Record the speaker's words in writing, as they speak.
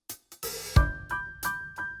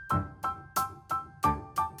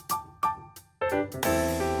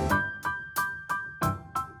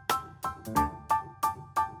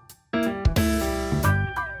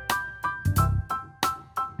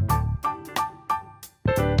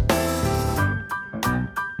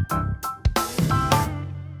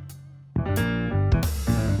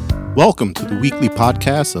Welcome to the weekly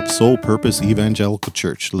podcast of Soul Purpose Evangelical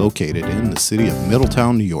Church, located in the city of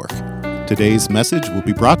Middletown, New York. Today's message will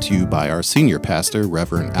be brought to you by our senior pastor,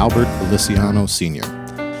 Reverend Albert Feliciano Sr.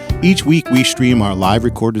 Each week we stream our live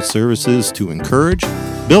recorded services to encourage,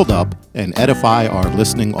 build up, and edify our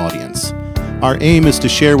listening audience. Our aim is to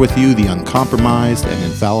share with you the uncompromised and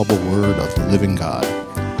infallible word of the living God.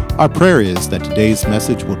 Our prayer is that today's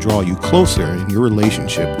message will draw you closer in your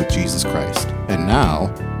relationship with Jesus Christ. And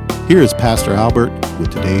now, here is Pastor Albert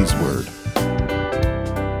with today's word.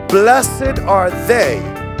 Blessed are they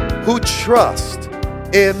who trust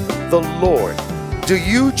in the Lord. Do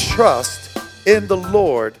you trust in the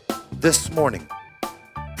Lord this morning?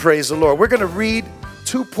 Praise the Lord. We're going to read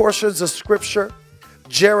two portions of scripture.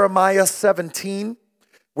 Jeremiah 17.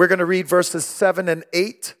 We're going to read verses 7 and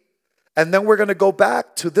 8. And then we're going to go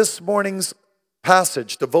back to this morning's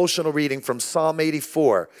passage, devotional reading from Psalm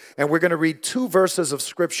 84. And we're going to read two verses of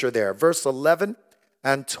scripture there, verse 11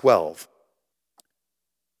 and 12.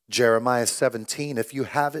 Jeremiah 17. If you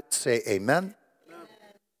have it, say amen. Amen.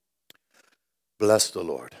 Bless the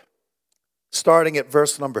Lord. Starting at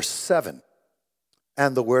verse number 7.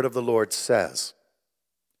 And the word of the Lord says,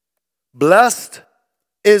 Blessed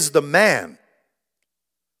is the man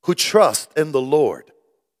who trusts in the Lord,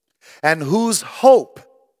 and whose hope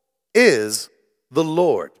is the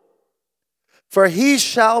Lord. For he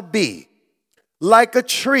shall be like a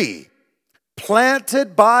tree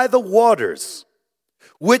planted by the waters,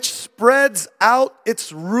 which spreads out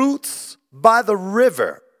its roots by the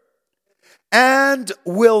river, and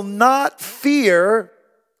will not fear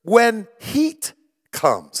when heat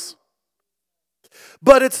comes.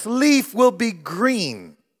 But its leaf will be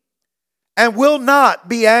green, and will not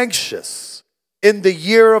be anxious in the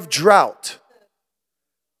year of drought,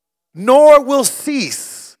 nor will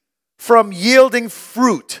cease from yielding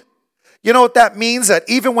fruit. You know what that means? That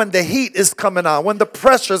even when the heat is coming on, when the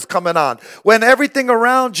pressure's coming on, when everything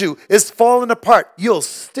around you is falling apart, you'll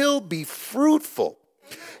still be fruitful.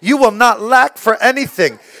 You will not lack for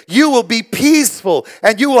anything. You will be peaceful,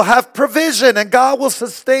 and you will have provision, and God will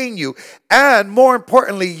sustain you. And more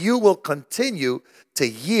importantly, you will continue to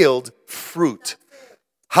yield fruit.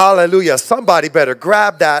 Hallelujah. Somebody better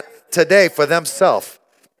grab that today for themselves.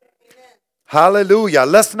 Hallelujah.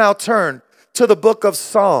 Let's now turn to the book of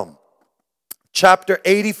Psalm, chapter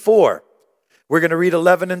 84. We're going to read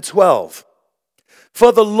 11 and 12.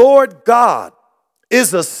 For the Lord God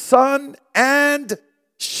is a sun and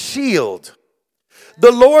shield.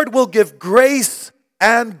 The Lord will give grace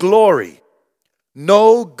and glory.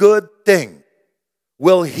 No good thing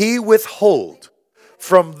will he withhold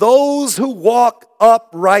from those who walk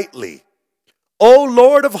uprightly. O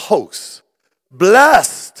Lord of hosts,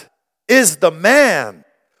 blessed is the man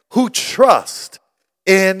who trusts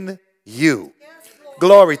in you.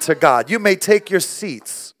 Glory to God. You may take your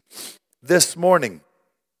seats this morning.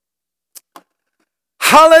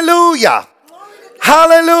 Hallelujah.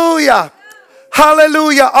 Hallelujah.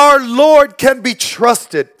 Hallelujah. Our Lord can be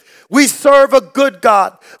trusted. We serve a good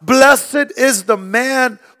God. Blessed is the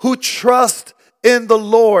man who trusts in the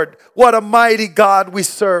Lord. What a mighty God we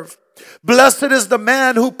serve. Blessed is the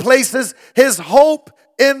man who places his hope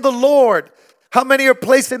in the Lord. How many are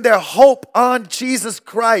placing their hope on Jesus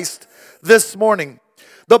Christ this morning?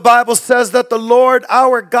 The Bible says that the Lord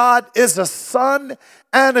our God is a sun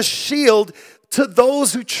and a shield to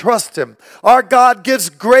those who trust him. Our God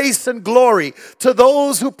gives grace and glory to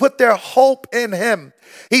those who put their hope in him.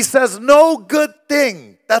 He says, no good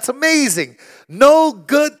thing, that's amazing, no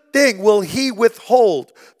good thing will he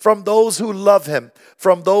withhold from those who love him,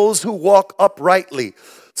 from those who walk uprightly.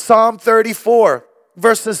 Psalm 34,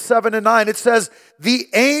 verses 7 and 9, it says, the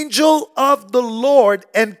angel of the Lord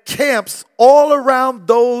encamps all around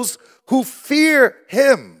those who fear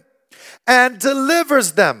him and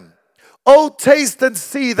delivers them. Oh, taste and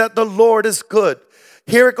see that the Lord is good.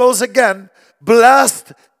 Here it goes again.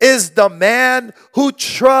 Blessed is the man who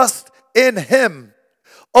trusts in him.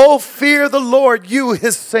 Oh, fear the Lord, you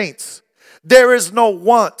his saints. There is no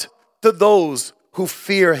want to those who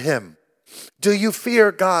fear him. Do you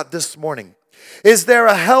fear God this morning? Is there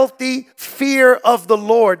a healthy fear of the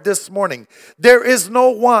Lord this morning? There is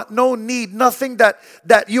no want, no need, nothing that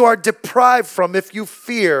you are deprived from if you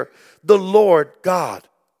fear the Lord God.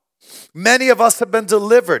 Many of us have been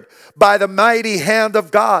delivered by the mighty hand of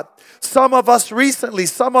God. Some of us recently,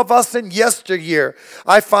 some of us in yesteryear.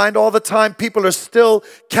 I find all the time people are still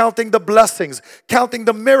counting the blessings, counting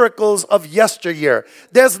the miracles of yesteryear.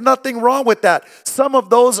 There's nothing wrong with that. Some of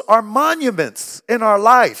those are monuments in our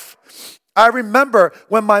life. I remember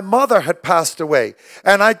when my mother had passed away,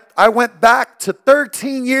 and I went back to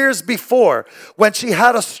 13 years before when she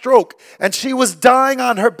had a stroke and she was dying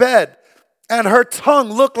on her bed. And her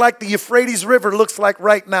tongue looked like the Euphrates River looks like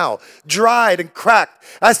right now, dried and cracked.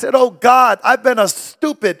 I said, oh God, I've been a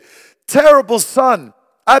stupid, terrible son.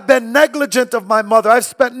 I've been negligent of my mother. I've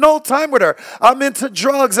spent no time with her. I'm into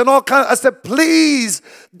drugs and all kinds. I said, please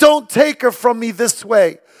don't take her from me this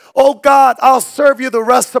way. Oh God, I'll serve you the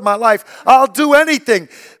rest of my life. I'll do anything.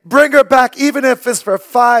 Bring her back, even if it's for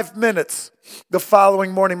 5 minutes. The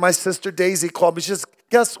following morning, my sister Daisy called me. She says,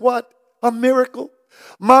 guess what? A miracle.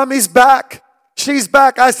 Mommy's back. She's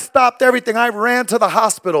back. I stopped everything. I ran to the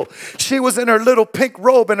hospital. She was in her little pink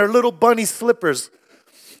robe and her little bunny slippers.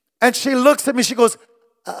 And she looks at me. She goes,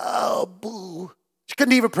 oh, boo. She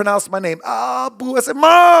couldn't even pronounce my name. Oh, boo. I said,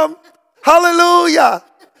 Mom, hallelujah.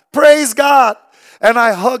 Praise God. And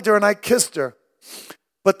I hugged her and I kissed her.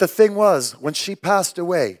 But the thing was, when she passed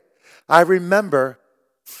away, I remember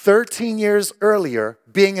 13 years earlier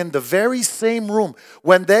being in the very same room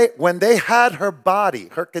when they had her body,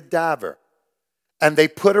 her cadaver, and they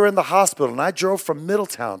put her in the hospital. And I drove from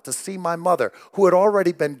Middletown to see my mother, who had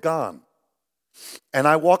already been gone. And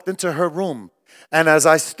I walked into her room. And as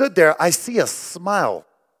I stood there, I see a smile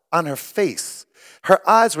on her face. Her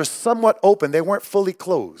eyes were somewhat open. They weren't fully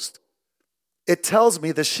closed. It tells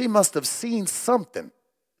me that she must have seen something.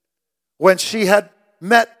 When she had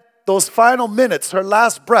met those final minutes, her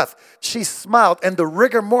last breath, she smiled and the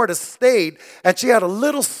rigor mortis stayed and she had a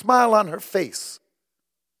little smile on her face.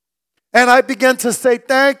 And I began to say,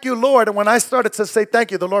 thank you, Lord. And when I started to say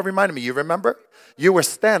thank you, the Lord reminded me, you remember? You were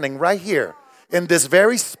standing right here in this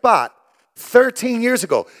very spot 13 years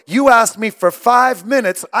ago. You asked me for 5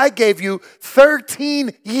 minutes. I gave you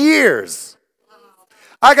 13 years.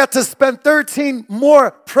 I got to spend 13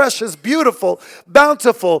 more precious, beautiful,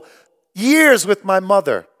 bountiful years with my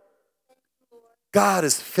mother. God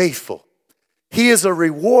is faithful. He is a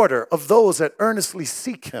rewarder of those that earnestly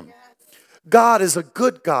seek him. God is a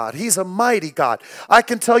good God. He's a mighty God. I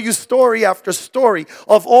can tell you story after story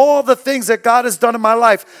of all the things that God has done in my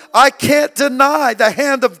life. I can't deny the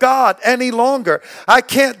hand of God any longer. I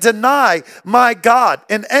can't deny my God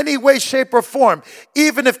in any way, shape, or form.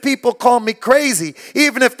 Even if people call me crazy,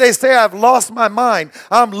 even if they say I've lost my mind,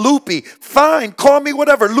 I'm loopy, fine, call me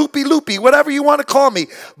whatever, loopy, whatever you want to call me.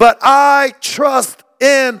 But I trust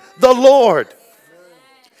in the Lord.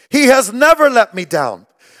 He has never let me down.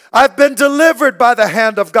 I've been delivered by the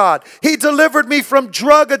hand of God. He delivered me from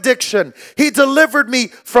drug addiction. He delivered me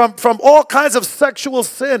from all kinds of sexual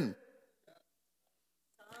sin.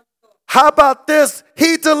 How about this?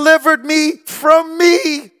 He delivered me from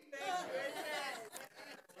me.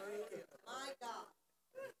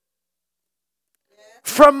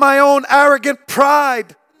 From my own arrogant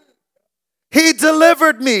pride. He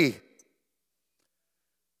delivered me.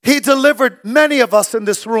 He delivered many of us in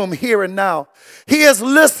this room here and now. He has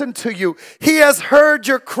listened to you. He has heard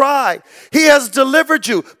your cry. He has delivered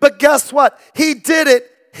you. But guess what? He did it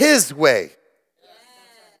his way.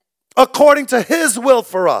 According to his will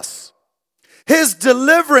for us. His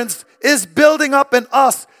deliverance is building up in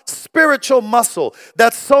us spiritual muscle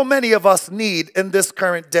that so many of us need in this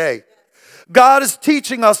current day. God is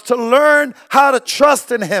teaching us to learn how to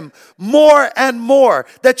trust in him more and more,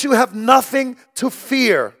 that you have nothing to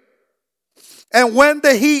fear. And when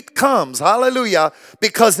the heat comes, hallelujah,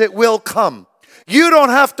 because it will come, you don't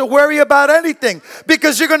have to worry about anything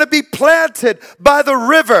because you're going to be planted by the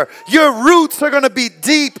river. Your roots are going to be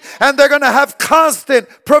deep and they're going to have constant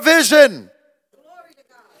provision.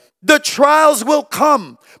 The trials will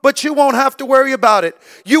come, but you won't have to worry about it.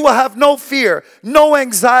 You will have no fear, no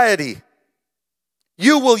anxiety.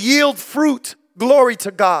 You will yield fruit. Glory to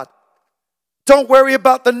God. Don't worry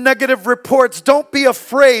about the negative reports. Don't be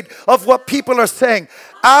afraid of what people are saying.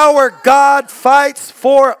 Our God fights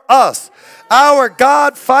for us. Our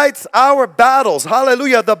God fights our battles.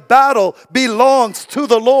 Hallelujah. The battle belongs to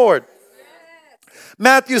the Lord.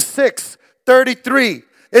 Matthew 6:33.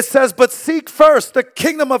 It says, but seek first the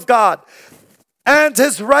kingdom of God and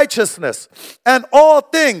his righteousness, and all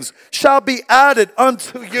things shall be added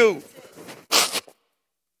unto you.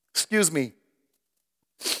 Excuse me.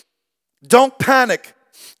 Don't panic.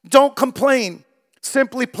 Don't complain.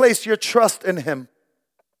 Simply place your trust in him.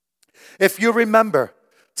 If you remember,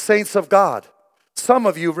 saints of God, some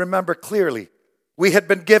of you remember clearly, we had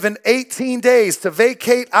been given 18 days to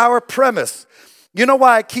vacate our premise. You know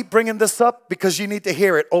why I keep bringing this up? Because you need to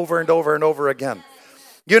hear it over and over and over again.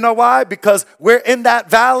 You know why? Because we're in that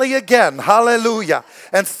valley again. Hallelujah.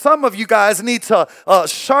 And some of you guys need to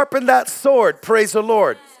sharpen that sword. Praise the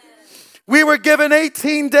Lord. We were given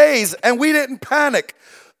 18 days and we didn't panic.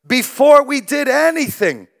 Before we did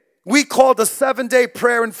anything, we called a 7-day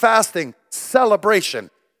prayer and fasting celebration.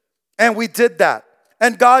 And we did that.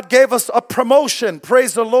 And God gave us a promotion.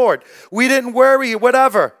 Praise the Lord. We didn't worry,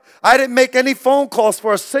 whatever. I didn't make any phone calls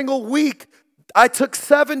for a single week. I took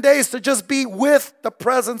 7 days to just be with the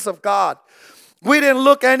presence of God. We didn't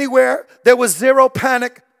look anywhere. There was zero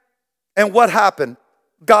panic. And what happened?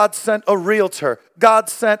 God sent a realtor. God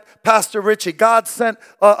sent Pastor Richie. God sent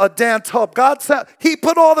Dan Tubb. He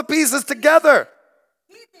put all the pieces together.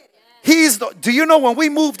 Do you know when we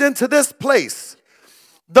moved into this place,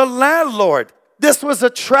 the landlord, this was a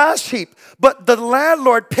trash heap, but the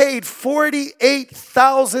landlord paid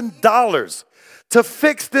 $48,000 to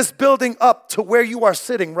fix this building up to where you are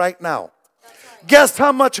sitting right now. Guess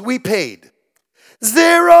how much we paid?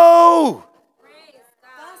 $0.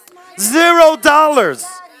 $0.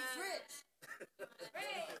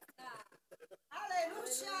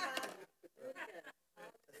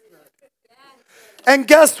 And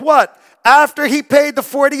guess what? After he paid the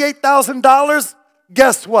 $48,000,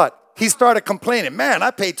 guess what? He started complaining. Man,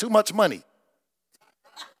 I paid too much money.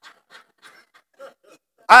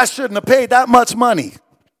 I shouldn't have paid that much money.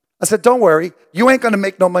 I said, don't worry. You ain't going to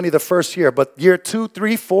make no money the first year, but year 2,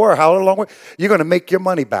 3, 4, however long, you're going to make your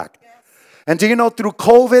money back. And do you know, through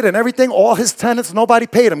COVID and everything, all his tenants, nobody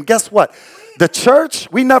paid him. Guess what? The church,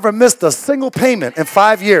 we never missed a single payment in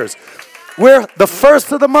 5 years. We're the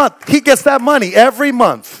first of the month. He gets that money every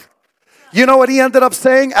month. You know what he ended up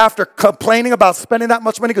saying after complaining about spending that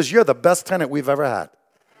much money? Because you're the best tenant we've ever had.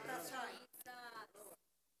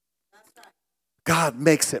 God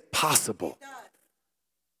makes it possible.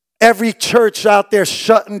 Every church out there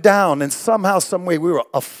shutting down, and somehow, some way, we were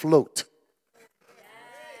afloat.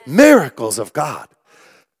 Miracles of God.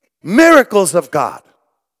 Miracles of God.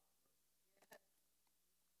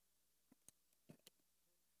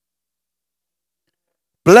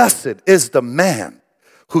 Blessed is the man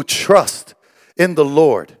who trusts in the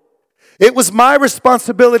Lord. It was my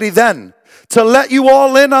responsibility then to let you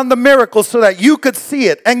all in on the miracle so that you could see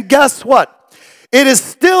it. And guess what? It is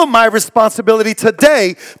still my responsibility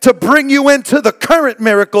today to bring you into the current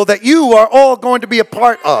miracle that you are all going to be a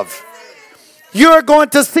part of. You're going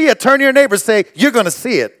to see it. Turn to your neighbor and say, you're going to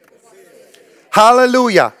see it.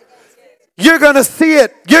 Hallelujah. You're going to see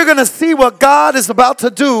it. You're going to see what God is about to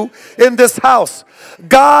do in this house.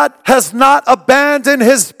 God has not abandoned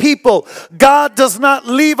his people. God does not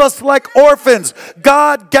leave us like orphans.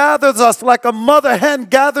 God gathers us like a mother hen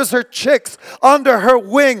gathers her chicks under her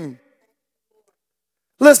wing.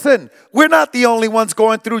 Listen, we're not the only ones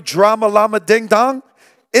going through drama, llama, ding dong.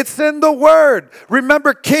 It's in the word.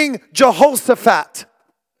 Remember King Jehoshaphat.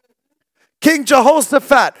 King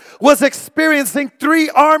Jehoshaphat was experiencing 3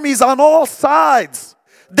 armies on all sides.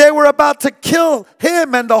 They were about to kill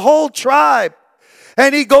him and the whole tribe.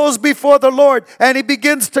 And he goes before the Lord and he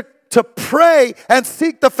begins to pray and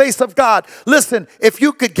seek the face of God. Listen, if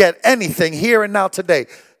you could get anything here and now today,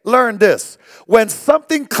 learn this. When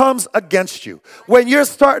something comes against you, when you're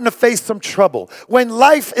starting to face some trouble, when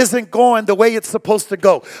life isn't going the way it's supposed to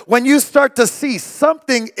go, when you start to see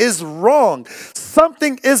something is wrong,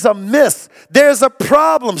 something is amiss, there's a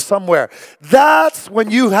problem somewhere, that's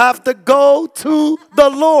when you have to go to the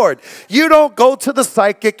Lord. You don't go to the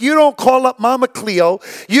psychic. You don't call up Mama Cleo.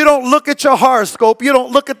 You don't look at your horoscope. You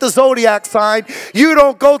don't look at the zodiac sign. You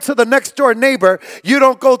don't go to the next door neighbor. You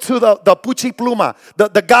don't go to the puchi pluma,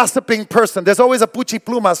 the gossiping person. There's always a puchi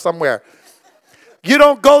pluma somewhere. You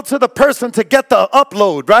don't go to the person to get the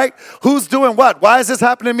upload, right? Who's doing what? Why is this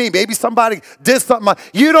happening to me? Maybe somebody did something.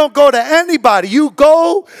 You don't go to anybody. You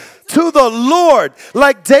go to the Lord.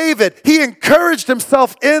 Like David, he encouraged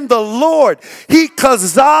himself in the Lord. He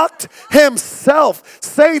kazaked himself.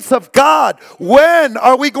 Saints of God, when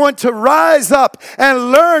are we going to rise up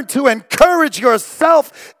and learn to encourage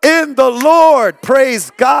yourself in the Lord?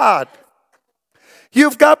 Praise God.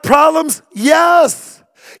 You've got problems? Yes.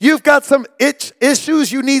 You've got some issues,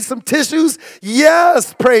 you need some tissues?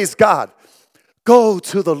 Yes, praise God. Go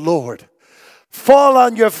to the Lord. Fall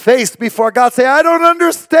on your face before God. Say, I don't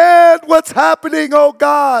understand what's happening, oh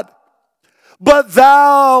God. But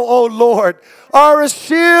thou, O Lord, are a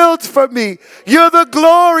shield for me. You're the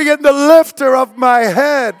glory and the lifter of my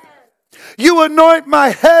head. You anoint my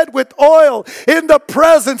head with oil in the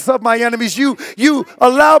presence of my enemies. You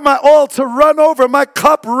allow my oil to run over. My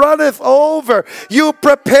cup runneth over. You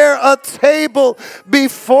prepare a table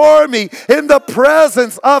before me in the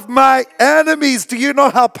presence of my enemies. Do you know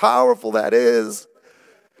how powerful that is?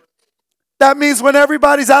 That means when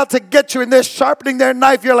everybody's out to get you and they're sharpening their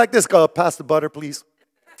knife, you're like this. Go, pass the butter, please.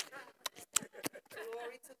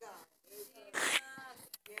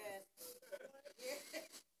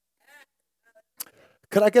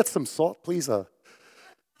 Could I get some salt, please?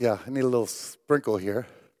 Yeah, I need a little sprinkle here.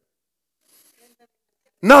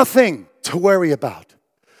 Nothing to worry about.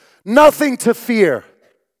 Nothing to fear.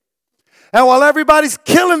 And while everybody's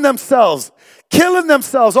killing themselves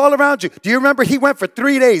all around you. Do you remember he went for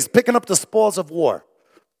 3 days picking up the spoils of war?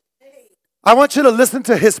 I want you to listen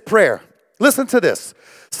to his prayer. Listen to this.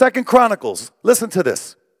 2 Chronicles, listen to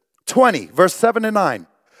this. 20, verse 7 and 9.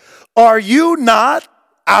 Are you not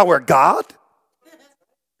our God,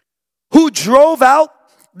 who drove out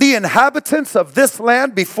the inhabitants of this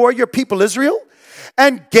land before your people Israel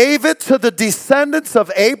and gave it to the descendants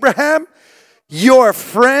of Abraham, your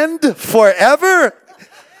friend forever?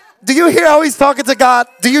 Do you hear how he's talking to God?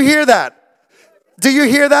 Do you hear that? Do you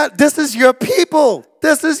hear that? This is your people.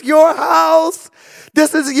 This is your house.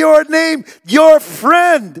 This is your name, your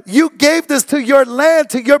friend. You gave this to your land,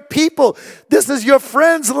 to your people. This is your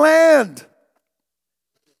friend's land.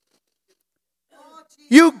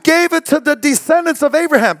 You gave it to the descendants of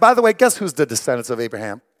Abraham. By the way, guess who's the descendants of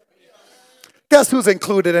Abraham? Guess who's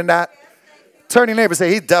included in that? Turn to your neighbor and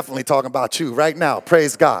say, he's definitely talking about you right now.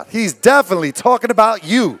 Praise God. He's definitely talking about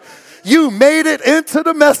you. You made it into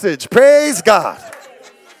the message. Praise God.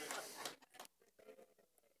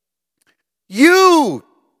 You,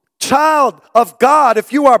 child of God,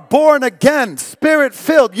 if you are born again,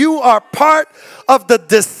 spirit-filled, you are part of the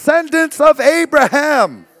descendants of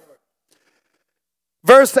Abraham.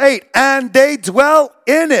 Verse 8, and they dwell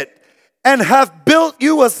in it and have built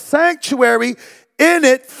you a sanctuary in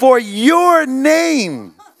it for your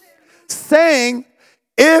name, saying,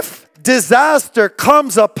 if disaster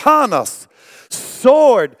comes upon us,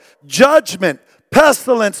 sword, judgment,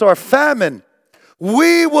 pestilence, or famine,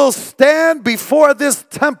 we will stand before this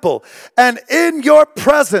temple and in your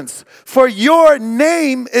presence, for your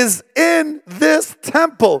name is in this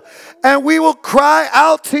temple. And we will cry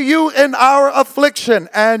out to you in our affliction,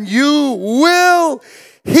 and you will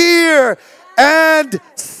hear and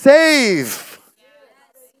save.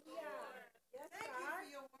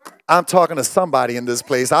 I'm talking to somebody in this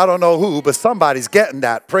place. I don't know who, but somebody's getting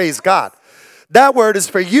that. Praise God. That word is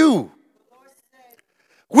for you.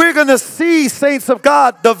 We're going to see, saints of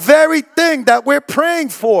God, the very thing that we're praying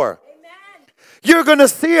for. Amen. You're going to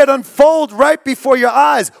see it unfold right before your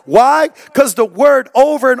eyes. Why? Because the word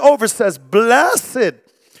over and over says, blessed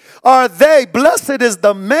are they. Blessed is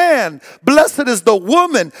the man. Blessed is the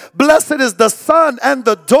woman. Blessed is the son and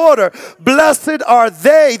the daughter. Blessed are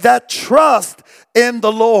they that trust in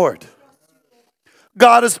the Lord.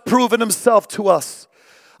 God has proven himself to us.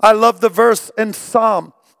 I love the verse in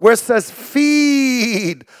Psalm where it says,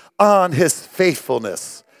 feed on his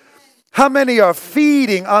faithfulness. How many are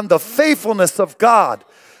feeding on the faithfulness of God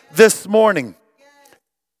this morning?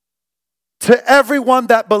 To everyone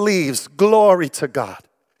that believes, glory to God.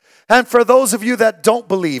 And for those of you that don't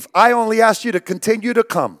believe, I only ask you to continue to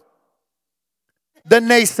come. The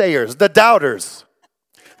naysayers, the doubters,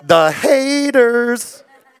 the haters,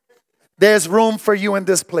 there's room for you in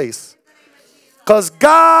this place. Because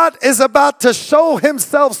God is about to show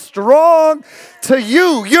himself strong to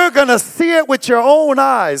you. You're going to see it with your own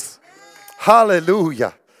eyes.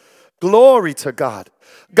 Hallelujah. Glory to God.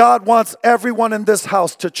 God wants everyone in this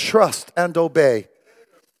house to trust and obey.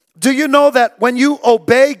 Do you know that when you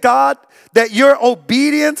obey God, that your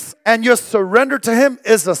obedience and your surrender to him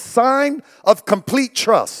is a sign of complete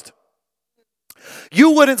trust? You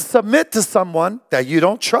wouldn't submit to someone that you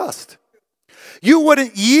don't trust. You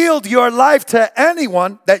wouldn't yield your life to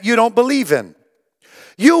anyone that you don't believe in.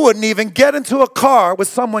 You wouldn't even get into a car with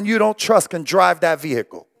someone you don't trust can drive that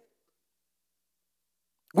vehicle.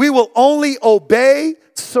 We will only obey,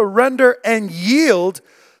 surrender, and yield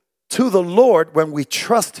to the Lord when we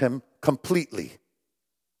trust him completely.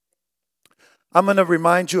 I'm going to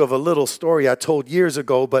remind you of a little story I told years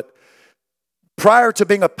ago, but prior to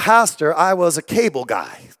being a pastor, I was a cable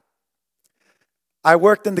guy. I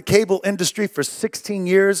worked in the cable industry for 16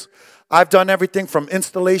 years. I've done everything from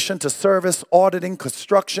installation to service, auditing,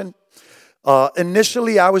 construction.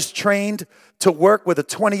 Initially, I was trained to work with a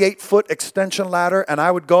 28-foot extension ladder, and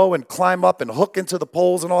I would go and climb up and hook into the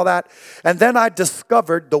poles and all that. And then I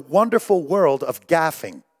discovered the wonderful world of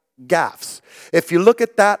gaffing, gaffs. If you look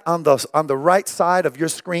at that on the right side of your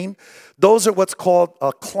screen, those are what's called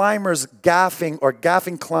climbers gaffing or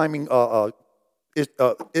gaffing climbing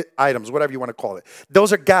items, whatever you want to call it.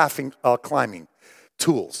 Those are gaffing climbing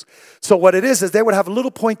tools. So what it is they would have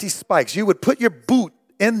little pointy spikes. You would put your boot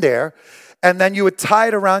in there, and then you would tie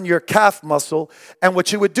it around your calf muscle. And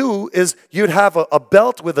what you would do is you'd have a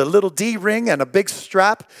belt with a little D-ring and a big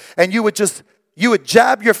strap, and you would just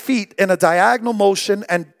jab your feet in a diagonal motion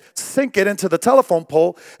and sink it into the telephone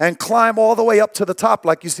pole and climb all the way up to the top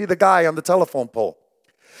like you see the guy on the telephone pole.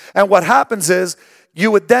 And what happens is you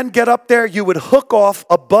would then get up there, you would hook off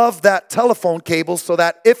above that telephone cable so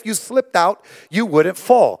that if you slipped out, you wouldn't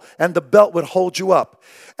fall and the belt would hold you up.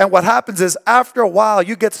 And what happens is after a while,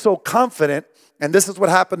 you get so confident, and this is what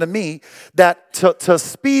happened to me, that to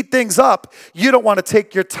speed things up, you don't want to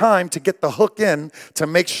take your time to get the hook in to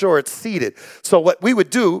make sure it's seated. So what we would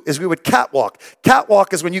do is we would catwalk.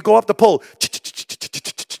 Catwalk is when you go up the pole,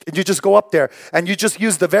 and you just go up there, and you just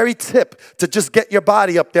use the very tip to just get your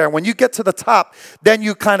body up there. And when you get to the top, then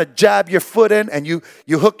you kind of jab your foot in and you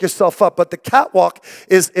hook yourself up. But the catwalk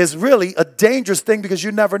is really a dangerous thing because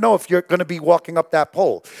you never know if you're going to be walking up that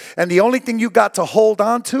pole. And the only thing you got to hold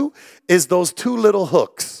on to is those two little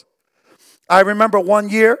hooks. I remember one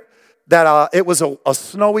year that it was a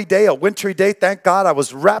snowy day, a wintry day. Thank God I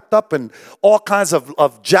was wrapped up in all kinds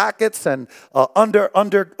of jackets and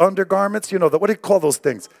undergarments. You know, what do you call those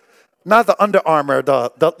things? Not the Under Armour,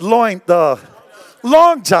 the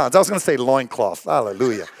long johns. I was going to say loincloth.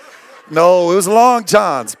 Hallelujah. No, it was long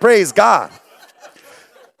johns. Praise God.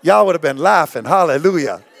 Y'all would have been laughing.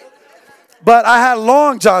 Hallelujah. But I had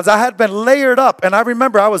long johns. I had been layered up. And I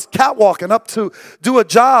remember I was catwalking up to do a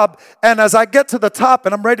job. And as I get to the top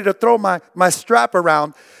and I'm ready to throw my strap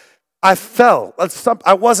around, I fell.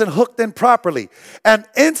 I wasn't hooked in properly. And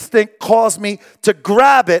instinct caused me to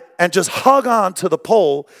grab it and just hug on to the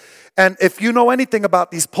pole. And if you know anything about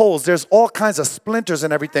these poles, there's all kinds of splinters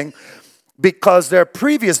and everything, because there are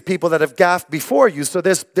previous people that have gaffed before you. So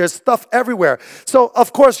there's stuff everywhere. So,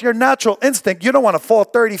 of course, your natural instinct, you don't want to fall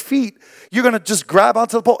 30 feet. You're going to just grab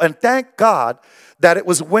onto the pole. And thank God that it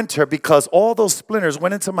was winter, because all those splinters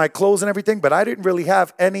went into my clothes and everything, but I didn't really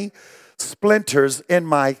have any splinters in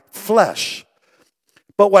my flesh.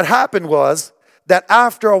 But what happened was that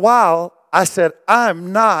after a while, I said,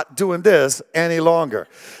 I'm not doing this any longer.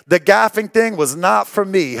 The gaffing thing was not for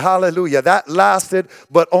me. Hallelujah. That lasted,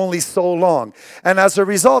 but only so long. And as a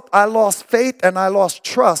result, I lost faith and I lost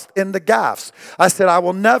trust in the gaffs. I said, I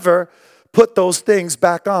will never put those things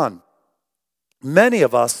back on. Many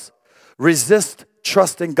of us resist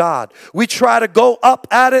trusting God. We try to go up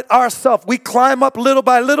at it ourselves. We climb up little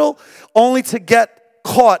by little, only to get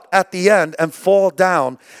caught at the end and fall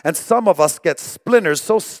down. And some of us get splinters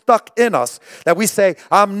so stuck in us that we say,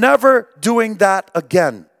 I'm never doing that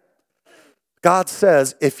again. God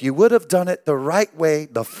says, if you would have done it the right way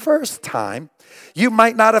the first time, you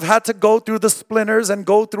might not have had to go through the splinters and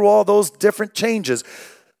go through all those different changes.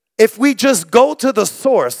 If we just go to the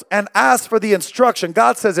source and ask for the instruction,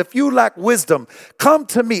 God says, if you lack wisdom, come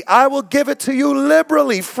to me. I will give it to you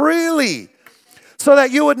liberally, freely, so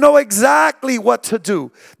that you would know exactly what to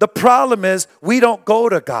do. The problem is we don't go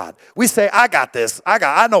to God. We say, I got this.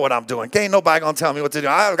 I know what I'm doing. Ain't nobody going to tell me what to do.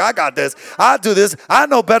 I got this. I do this. I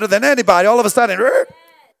know better than anybody. All of a sudden,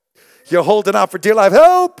 you're holding out for dear life.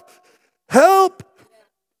 Help! Help!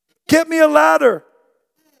 Get me a ladder.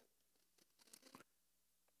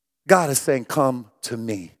 God is saying, come to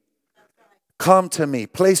me. Come to me.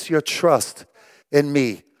 Place your trust in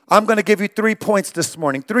me. I'm going to give you 3 points this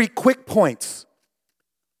morning. 3 quick points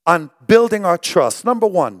on building our trust. Number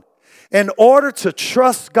 1, in order to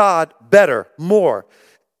trust God better, more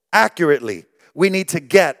accurately, we need to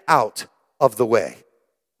get out of the way.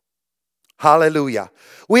 Hallelujah.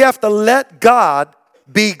 We have to let God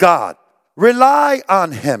be God. Rely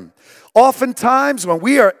on Him. Oftentimes, when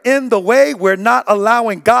we are in the way, we're not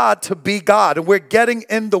allowing God to be God, and we're getting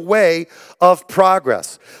in the way of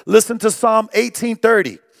progress. Listen to Psalm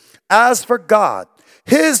 18:30. As for God,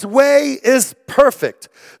 His way is perfect.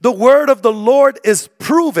 The word of the Lord is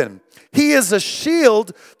proven. He is a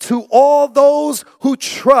shield to all those who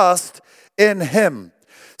trust in Him.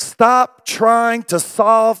 Stop trying to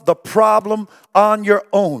solve the problem on your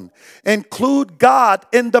own. Include God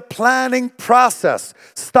in the planning process.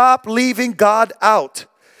 Stop leaving God out.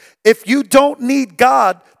 If you don't need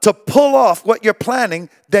God to pull off what you're planning,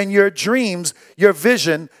 then your dreams, your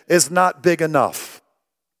vision is not big enough.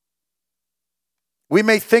 We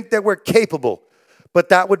may think that we're capable, but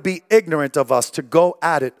that would be ignorant of us to go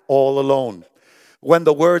at it all alone. When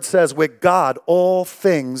the word says, with God, all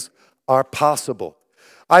things are possible.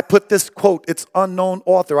 I put this quote, it's unknown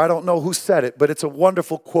author. I don't know who said it, but it's a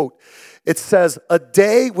wonderful quote. It says, a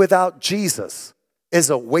day without Jesus is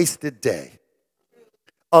a wasted day.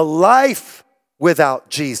 A life without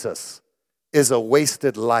Jesus is a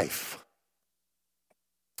wasted life.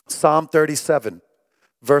 Psalm 37,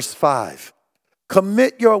 verse 5.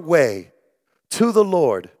 Commit your way to the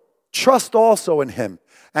Lord. Trust also in Him,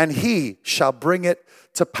 and He shall bring it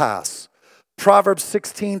to pass. Proverbs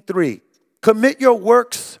 16:3. Commit your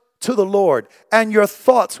works to the Lord, and your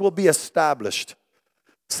thoughts will be established.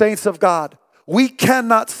 Saints of God, we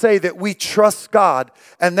cannot say that we trust God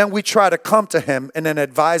and then we try to come to him in an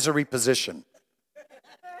advisory position.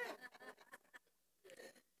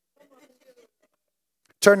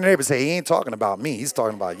 Turn to the neighbor and say, he ain't talking about me. He's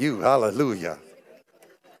talking about you. Hallelujah.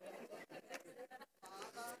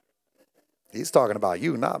 He's talking about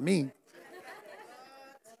you, not me.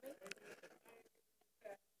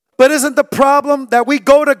 But isn't the problem that we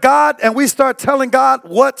go to God and we start telling God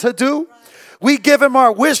what to do? We give him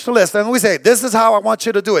our wish list and we say, this is how I want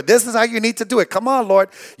you to do it. This is how you need to do it. Come on, Lord.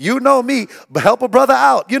 You know me, but help a brother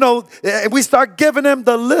out. You know, and we start giving him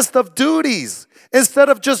the list of duties instead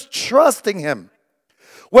of just trusting him.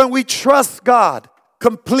 When we trust God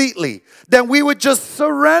completely, then we would just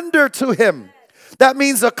surrender to him. That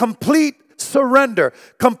means a complete surrender,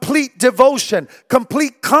 complete devotion,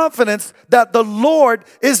 complete confidence that the Lord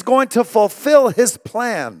is going to fulfill his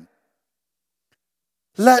plan.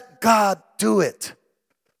 Let God do it.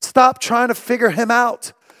 Stop trying to figure him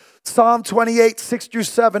out. Psalm 28,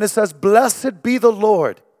 6-7, it says, blessed be the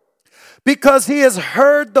Lord, because he has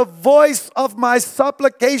heard the voice of my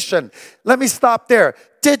supplication. Let me stop there.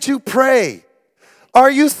 Did you pray?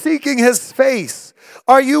 Are you seeking his face?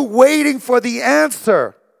 Are you waiting for the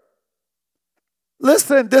answer?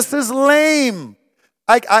 Listen, this is lame.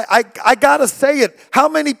 I gotta say it. How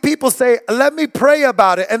many people say, let me pray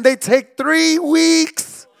about it, and they take 3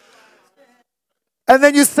 weeks? And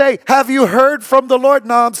then you say, have you heard from the Lord?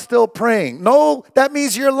 No, I'm still praying. No, that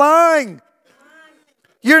means you're lying.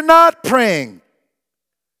 You're not praying.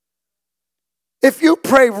 If you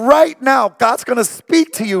pray right now, God's going to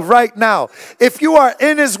speak to you right now. If you are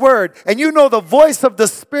in his word and you know the voice of the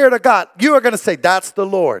Spirit of God, you are going to say, that's the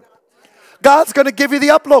Lord. God's going to give you the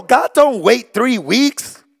upload. God don't wait 3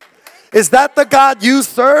 weeks. Is that the God you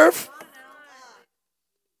serve?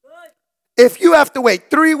 If you have to wait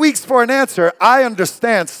 3 weeks for an answer, I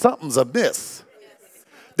understand something's amiss.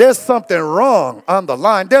 There's something wrong on the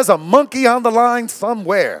line. There's a monkey on the line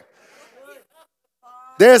somewhere.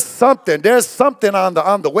 There's something on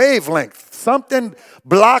the wavelength. Something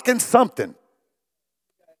blocking something.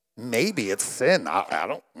 Maybe it's sin.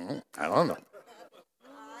 I don't know.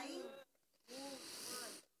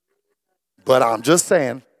 But I'm just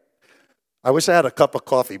saying, I wish I had a cup of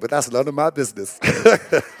coffee, but that's none of my business.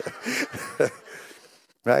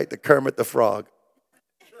 Right? The Kermit the Frog.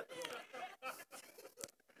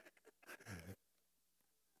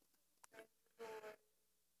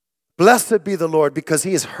 Blessed be the Lord, because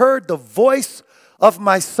he has heard the voice of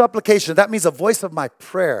my supplication. That means the voice of my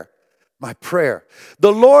prayer. My prayer.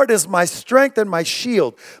 The Lord is my strength and my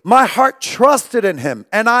shield. My heart trusted in him,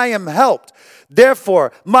 and I am helped.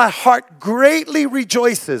 Therefore, my heart greatly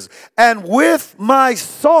rejoices, and with my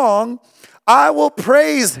song, I will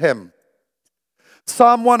praise him.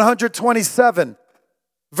 Psalm 127,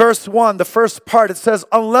 verse 1, the first part, it says,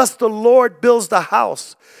 unless the Lord builds the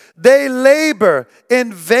house, they labor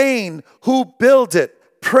in vain who build it.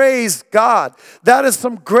 Praise God. That is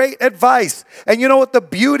some great advice. And you know what the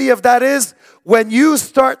beauty of that is? When you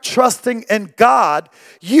start trusting in God,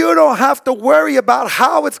 you don't have to worry about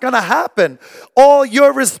how it's going to happen. All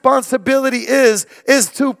your responsibility is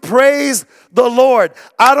to praise the Lord.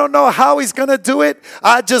 I don't know how he's going to do it.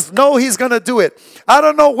 I just know he's going to do it. I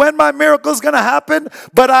don't know when my miracle is going to happen,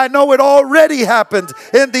 but I know it already happened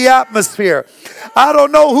in the atmosphere. I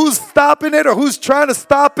don't know who's stopping it or who's trying to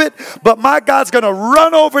stop it, but my God's going to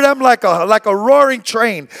run over them like a roaring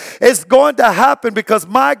train. It's going to happen because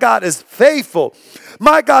my God is faithful.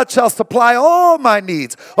 My God shall supply all my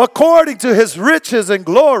needs according to his riches and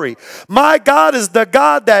glory. My God is the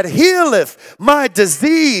God that healeth my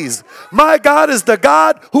disease. My God is the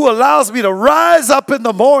God who allows me to rise up in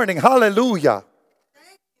the morning. Hallelujah.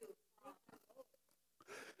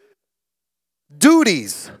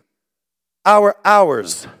 Duties are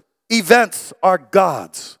ours. Events are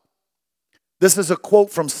God's. This is a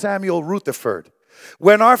quote from Samuel Rutherford.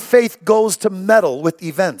 When our faith goes to meddle with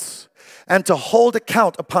events and to hold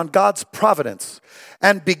account upon God's providence,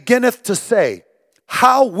 and beginneth to say,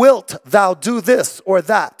 how wilt thou do this or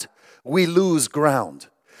that? We lose ground.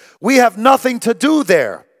 We have nothing to do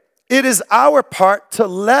there. It is our part to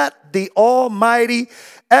let the Almighty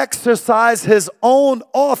exercise his own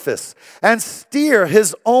office and steer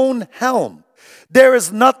his own helm. There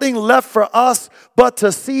is nothing left for us but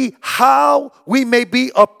to see how we may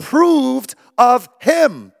be approved of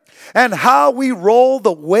him, and how we roll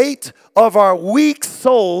the weight of our weak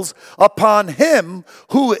souls upon him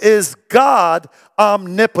who is God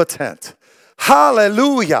omnipotent.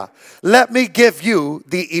 Hallelujah. Let me give you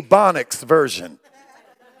the Ebonics version.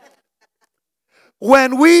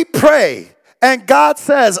 When we pray and God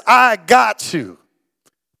says, I got you,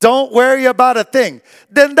 don't worry about a thing,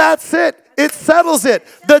 then that's it. It settles it.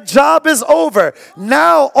 The job is over.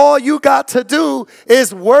 Now all you got to do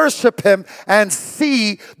is worship him and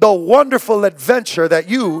see the wonderful adventure that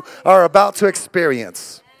you are about to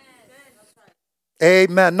experience.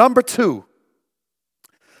 Amen. Number 2.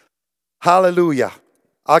 Hallelujah.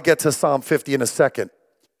 I'll get to Psalm 50 in a second.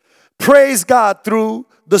 Praise God through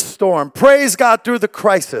the storm. Praise God through the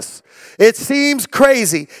crisis. It seems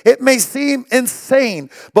crazy. It may seem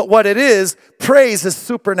insane, but what it is, praise is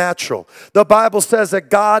supernatural. The Bible says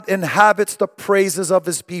that God inhabits the praises of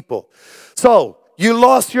his people. So, you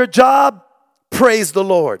lost your job? Praise the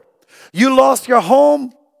Lord. You lost your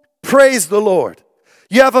home? Praise the Lord.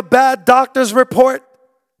 You have a bad doctor's report?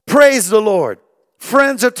 Praise the Lord.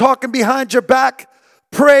 Friends are talking behind your back?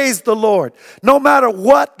 Praise the Lord. No matter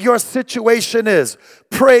what your situation is,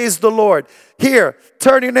 praise the Lord. Here,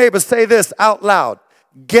 turn to your neighbor, say this out loud.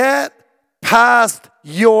 Get past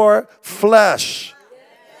your flesh.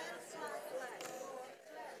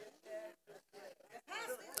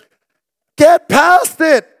 Get past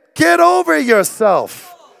it. Get over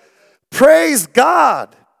yourself. Praise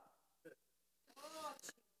God.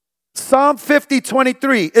 Psalm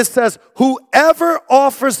 50:23, it says, whoever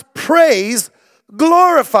offers praise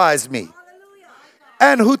glorifies me.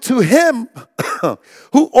 And who to him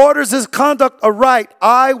who orders his conduct aright,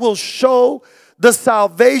 I will show the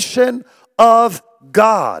salvation of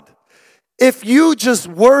God. If you just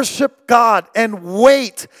worship God and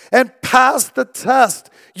wait and pass the test,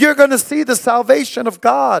 you're going to see the salvation of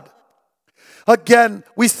God. Again,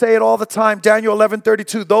 we say it all the time, Daniel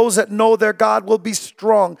 11:32, those that know their God will be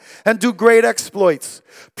strong and do great exploits.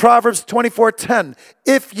 Proverbs 24:10,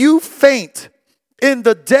 if you faint in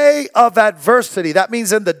the day of adversity, that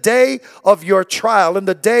means in the day of your trial, in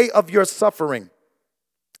the day of your suffering,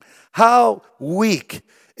 how weak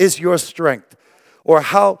is your strength, or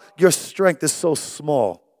how your strength is so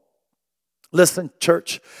small. Listen,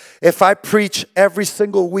 church, if I preach every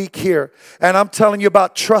single week here and I'm telling you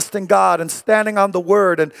about trusting God and standing on the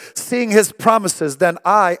word and seeing his promises, then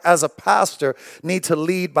I, as a pastor, need to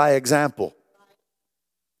lead by example.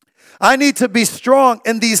 I need to be strong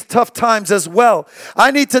in these tough times as well.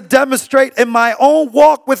 I need to demonstrate in my own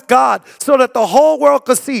walk with God so that the whole world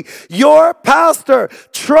can see your pastor,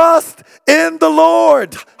 trust in the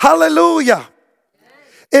Lord. Hallelujah.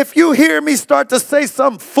 If you hear me start to say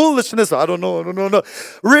some foolishness, I don't know,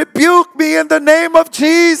 rebuke me in the name of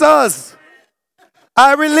Jesus.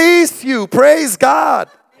 I release you. Praise God.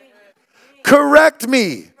 Correct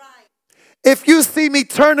me. If you see me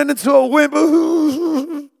turning into a wimp,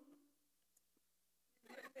 who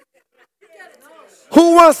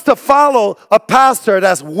wants to follow a pastor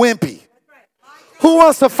that's wimpy? Who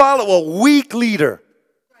wants to follow a weak leader?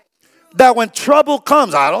 That when trouble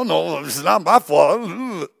comes, I don't know, it's not my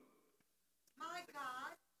fault.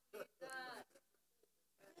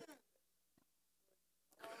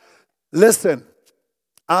 Listen,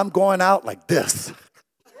 I'm going out like this.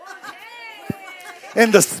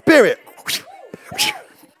 In the spirit.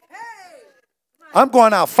 I'm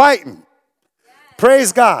going out fighting.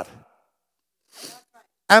 Praise God.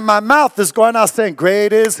 And my mouth is going out saying,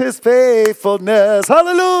 great is his faithfulness.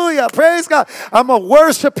 Hallelujah. Praise God. I'm going to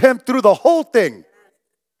worship him through the whole thing.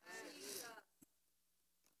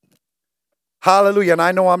 Hallelujah. And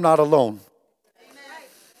I know I'm not alone.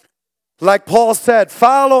 Like Paul said,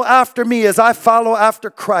 follow after me as I follow after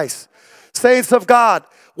Christ. Saints of God,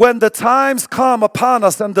 when the times come upon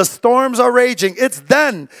us and the storms are raging, it's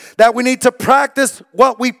then that we need to practice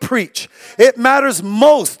what we preach. It matters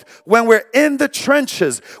most when we're in the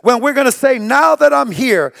trenches, when we're going to say, now that I'm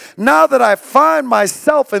here, now that I find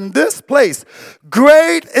myself in this place,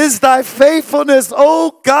 great is thy faithfulness,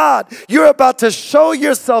 oh God. You're about to show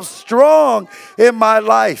yourself strong in my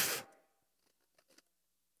life.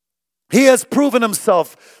 He has proven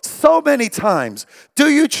himself so many times. Do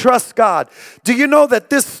you trust God? Do you know that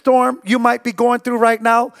this storm you might be going through right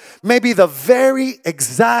now may be the very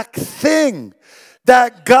exact thing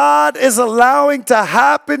that God is allowing to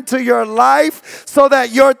happen to your life so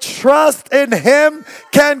that your trust in him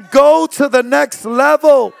can go to the next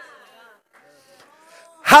level?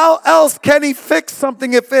 How else can he fix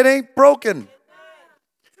something if it ain't broken?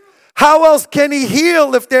 How else can he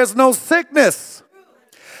heal if there's no sickness?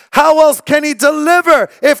 How else can he deliver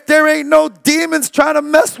if there ain't no demons trying to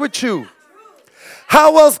mess with you?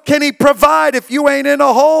 How else can he provide if you ain't in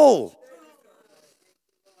a hole?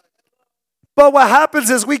 But what happens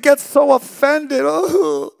is we get so offended.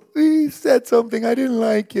 Oh, he said something, I didn't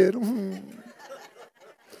like it.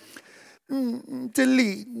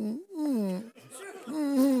 Delete.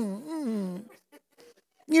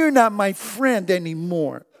 You're not my friend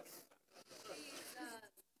anymore.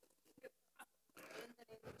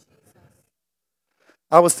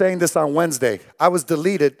 I was saying this on Wednesday. I was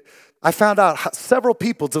deleted. I found out several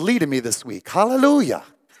people deleted me this week. Hallelujah.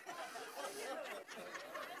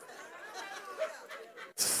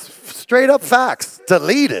 Straight up facts.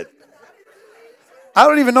 Deleted. I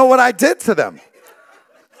don't even know what I did to them.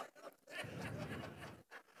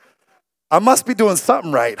 I must be doing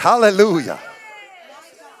something right. Hallelujah.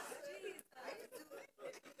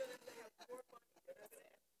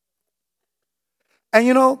 And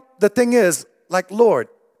you know, the thing is, like, Lord,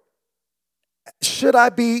 should I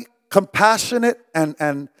be compassionate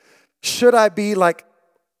and should I be like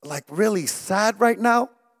really sad right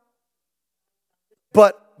now?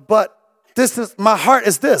 But this is, my heart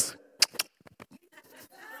is this.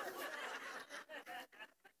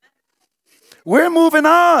 We're moving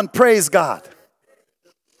on, praise God.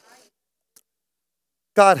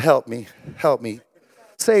 God, help me.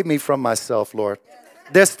 Save me from myself, Lord.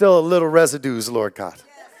 There's still a little residues, Lord God.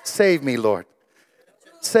 Save me, Lord.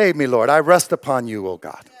 Save me, Lord. I rest upon you, oh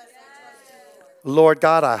God. Lord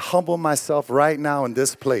God, I humble myself right now in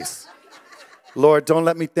this place. Lord, don't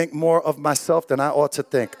let me think more of myself than I ought to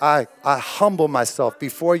think. I humble myself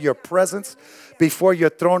before your presence, before your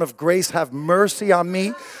throne of grace. Have mercy on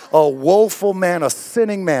me, a woeful man, a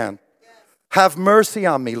sinning man. Have mercy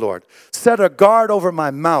on me, Lord. Set a guard over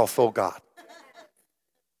my mouth, oh God.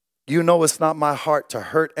 You know it's not my heart to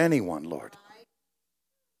hurt anyone, Lord.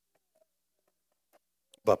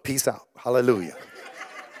 But peace out. Hallelujah.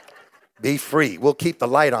 Be free. We'll keep the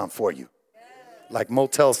light on for you, like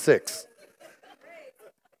Motel 6.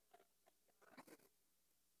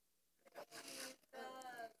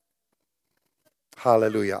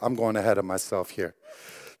 Hallelujah. I'm going ahead of myself here.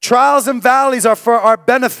 Trials and valleys are for our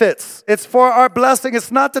benefits. It's for our blessing.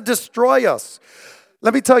 It's not to destroy us.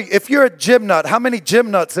 Let me tell you, if you're a gym nut, how many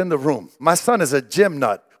gym nuts in the room? My son is a gym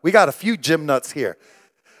nut. We got a few gym nuts here.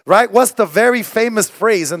 Right? What's the very famous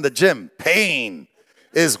phrase in the gym? Pain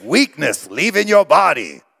is weakness leaving your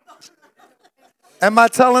body. Am I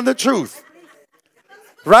telling the truth?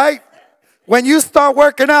 Right? When you start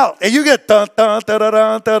working out and you get dun, dun, dun, dun,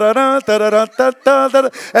 dun, dun, dun, dun, dun, dun, dun,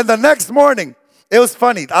 and the next morning, it was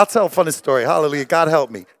funny. I'll tell a funny story. Hallelujah. God help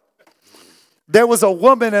me. There was a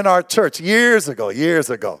woman in our church years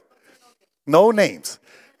ago. No names.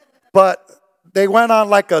 But they went on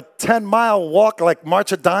like a 10-mile walk, like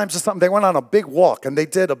March of Dimes or something. They went on a big walk, and they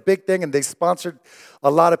did a big thing, and they sponsored a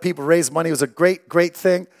lot of people, raised money. It was a great, great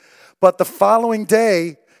thing. But the following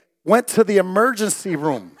day, went to the emergency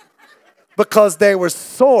room because they were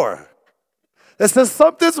sore. They said,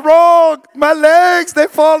 something's wrong. My legs, they've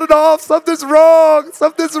fallen off. Something's wrong.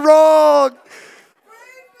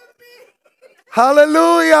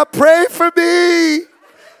 Hallelujah. Pray for me.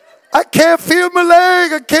 I can't feel my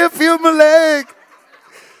leg.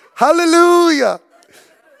 Hallelujah.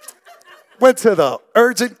 Went to the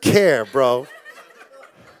urgent care, bro.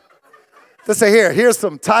 They say, here's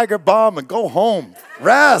some Tiger Balm and go home.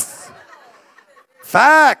 Rest.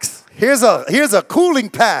 Facts. Here's a cooling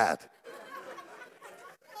pad.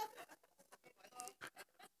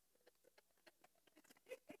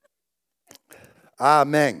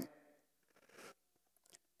 Amen.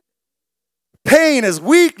 Pain is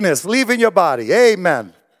weakness leaving your body.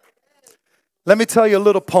 Amen. Let me tell you a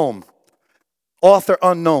little poem. Author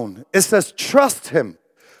unknown. It says, trust him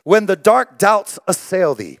when the dark doubts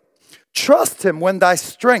assail thee. Trust him when thy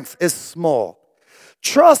strength is small.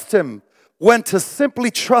 Trust him when to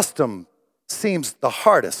simply trust him seems the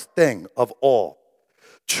hardest thing of all.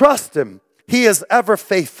 Trust him, he is ever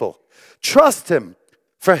faithful. Trust him,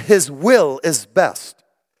 for his will is best.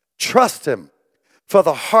 Trust him, for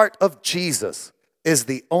the heart of Jesus is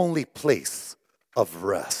the only place of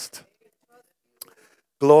rest.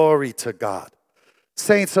 Glory to God.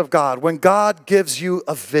 Saints of God, when God gives you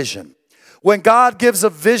a vision, when God gives a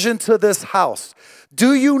vision to this house,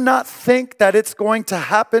 do you not think that it's going to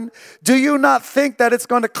happen? Do you not think that it's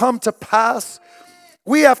going to come to pass?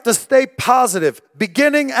 We have to stay positive,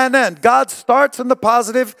 beginning and end. God starts in the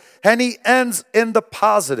positive and he ends in the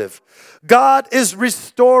positive. God is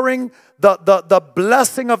restoring the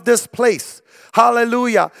blessing of this place.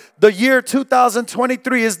 Hallelujah. The year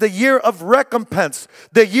 2023 is the year of recompense,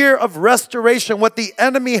 the year of restoration. What the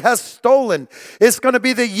enemy has stolen is going to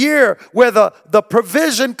be the year where the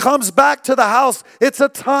provision comes back to the house. It's a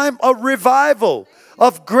time of revival,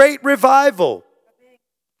 of great revival.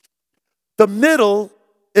 The middle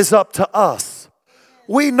is up to us.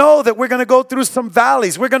 We know that we're going to go through some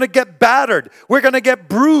valleys. We're going to get battered. We're going to get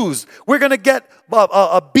bruised. We're going to get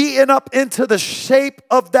beaten up into the shape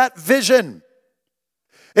of that vision.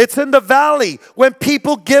 It's in the valley when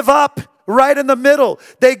people give up. Right in the middle,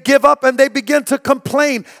 they give up and they begin to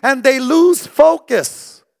complain and they lose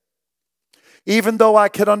focus. Even though I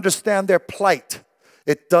could understand their plight,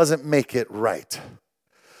 it doesn't make it right.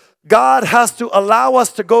 God has to allow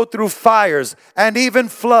us to go through fires and even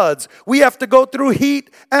floods. We have to go through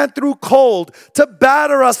heat and through cold to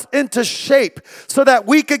batter us into shape so that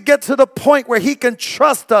we could get to the point where He can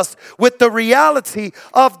trust us with the reality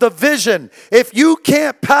of the vision. If you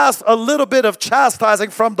can't pass a little bit of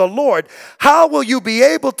chastising from the Lord, how will you be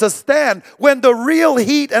able to stand when the real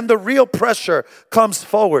heat and the real pressure comes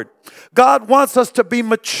forward? God wants us to be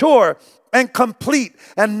mature and complete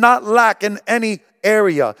and not lack in any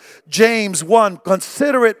area. James 1,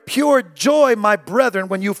 consider it pure joy, my brethren,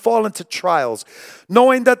 when you fall into trials,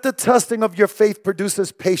 knowing that the testing of your faith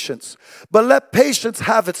produces patience. But let patience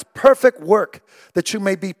have its perfect work, that you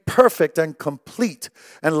may be perfect and complete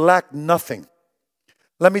and lack nothing.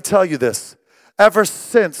 Let me tell you this. Ever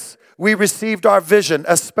since we received our vision,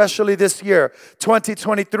 especially this year,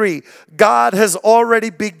 2023, God has already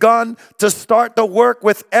begun to start the work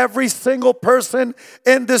with every single person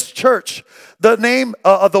in this church. The name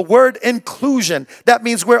of the word inclusion, that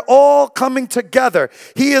means we're all coming together.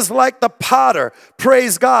 He is like the potter,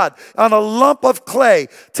 praise God, on a lump of clay,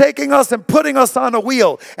 taking us and putting us on a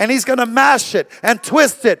wheel, and He's going to mash it and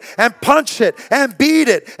twist it and punch it and beat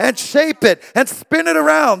it and shape it and spin it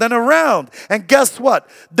around and around. And guess what?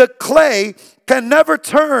 The clay can never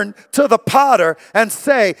turn to the potter and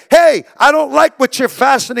say, hey, I don't like what you're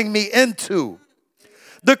fashioning me into.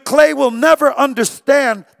 The clay will never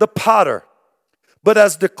understand the potter. But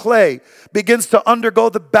as the clay begins to undergo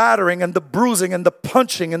the battering and the bruising and the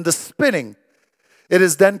punching and the spinning, it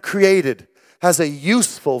is then created as a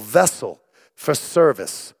useful vessel for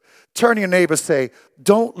service. Turn to your neighbor and say,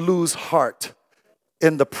 don't lose heart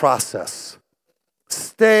in the process.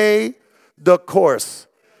 Stay the course.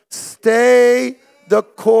 Stay the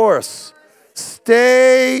course.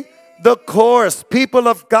 Stay the course. People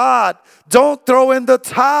of God, don't throw in the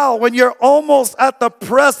towel when you're almost at the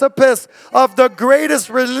precipice of the greatest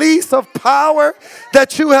release of power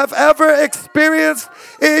that you have ever experienced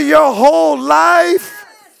in your whole life.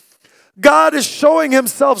 God is showing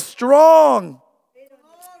Himself strong.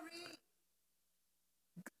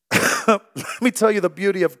 Let me tell you the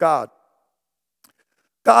beauty of God.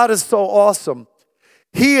 God is so awesome.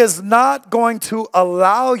 He is not going to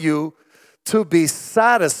allow you to be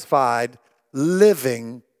satisfied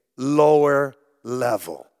living lower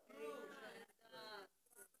level.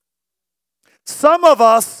 Some of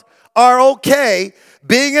us are okay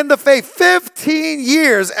being in the faith 15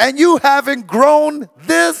 years and you haven't grown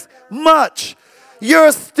this much.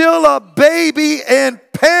 You're still a baby in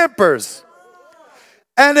Pampers.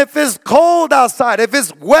 And if it's cold outside, if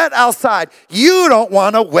it's wet outside, you don't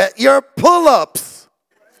want to wet your pull-ups.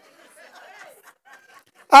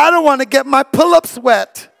 I don't want to get my pull-ups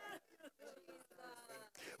wet.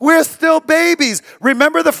 We're still babies.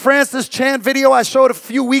 Remember the Francis Chan video I showed a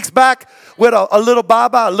few weeks back with a little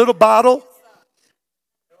baba, a little bottle?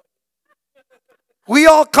 We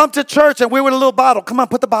all come to church and we're with a little bottle. Come on,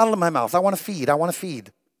 put the bottle in my mouth. I want to feed. I want to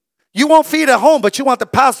feed. You won't feed at home, but you want the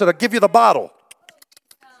pastor to give you the bottle.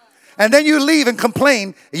 And then you leave and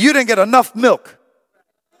complain you didn't get enough milk.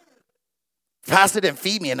 Pastor didn't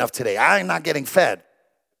feed me enough today. I'm not getting fed.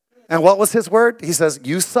 And what was his word? He says,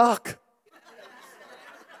 you suck.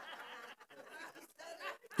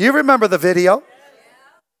 You remember the video?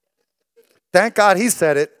 Thank God he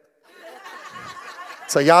said it.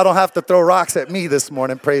 So y'all don't have to throw rocks at me this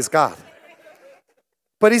morning, praise God.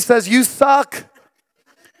 But he says, you suck.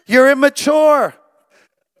 You're immature.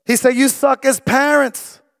 He said, you suck as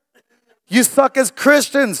parents. You suck as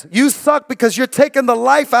Christians. You suck because you're taking the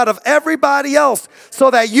life out of everybody else so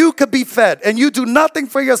that you could be fed. And you do nothing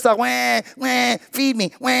for yourself. Wah, wah, feed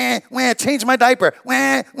me. Wah, wah, change my diaper.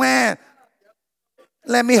 Wah, wah.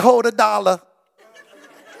 Let me hold $1.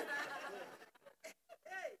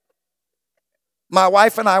 My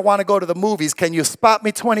wife and I want to go to the movies. Can you spot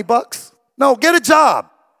me $20? No, get a job.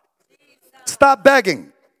 Stop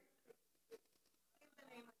begging.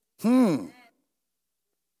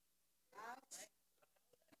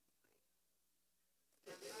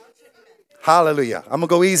 Hallelujah. I'm going to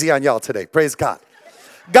go easy on y'all today. Praise God.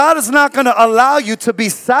 God is not going to allow you to be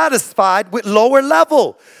satisfied with lower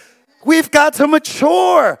level. We've got to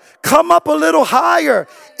mature. Come up a little higher.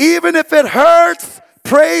 Even if it hurts,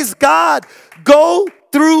 praise God. Go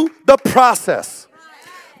through the process.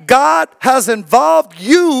 God has involved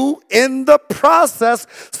you in the process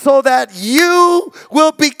so that you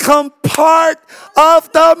will become part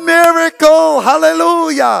of the miracle.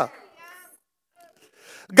 Hallelujah.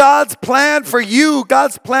 God's plan for you,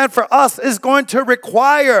 God's plan for us is going to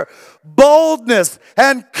require boldness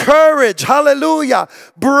and courage, hallelujah,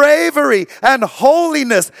 bravery and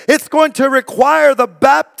holiness. It's going to require the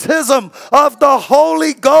baptism of the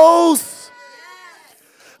Holy Ghost.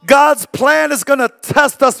 God's plan is going to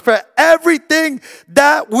test us for everything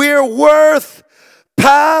that we're worth.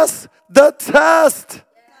 Pass the test.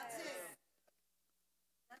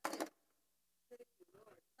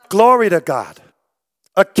 Glory to God.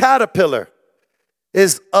 A caterpillar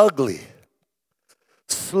is ugly,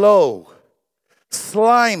 slow,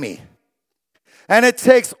 slimy, and it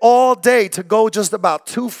takes all day to go just about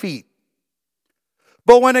 2 feet.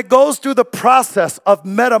 But when it goes through the process of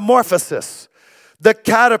metamorphosis, the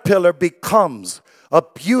caterpillar becomes a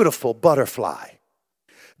beautiful butterfly.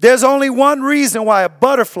 There's only one reason why a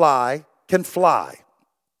butterfly can fly.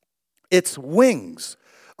 Its wings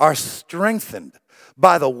are strengthened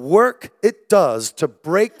by the work it does to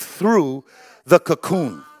break through the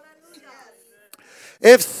cocoon.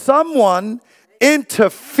 If someone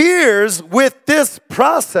interferes with this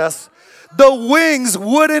process, the wings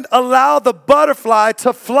wouldn't allow the butterfly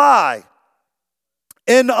to fly.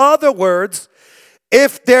 In other words,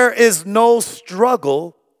 if there is no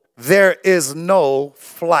struggle, there is no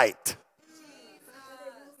flight.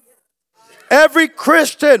 Every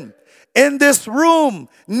Christian in this room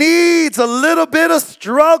needs a little bit of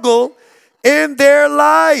struggle in their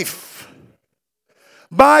life.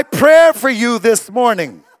 My prayer for you this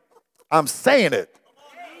morning, I'm saying it.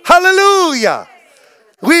 Hallelujah.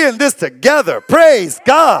 We in this together. Praise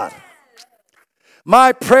God.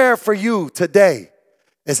 My prayer for you today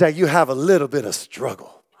is that you have a little bit of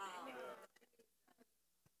struggle.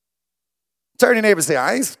 Turn to your neighbor and say,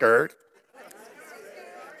 I ain't scared.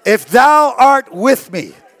 If thou art with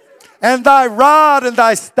me, and thy rod and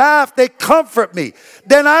thy staff, they comfort me,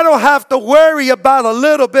 then I don't have to worry about a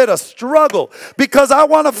little bit of struggle because I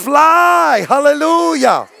want to fly.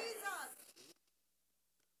 Hallelujah.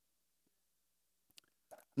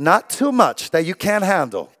 Not too much that you can't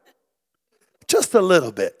handle. Just a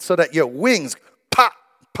little bit so that your wings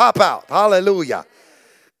pop out. Hallelujah.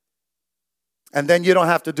 And then you don't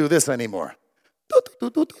have to do this anymore.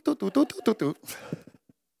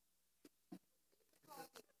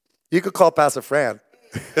 You could call Pastor Fran.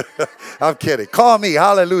 I'm kidding. Call me.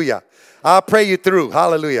 Hallelujah. I'll pray you through.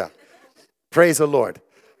 Hallelujah. Praise the Lord.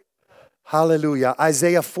 Hallelujah.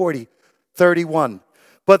 Isaiah 40:31.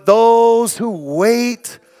 But those who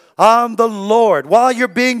wait on the Lord, while you're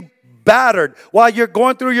being battered, while you're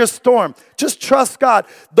going through your storm, just trust God.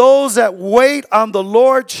 Those that wait on the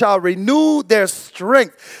Lord shall renew their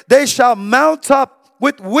strength. They shall mount up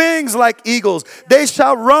with wings like eagles. They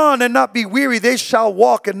shall run and not be weary. They shall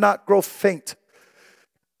walk and not grow faint.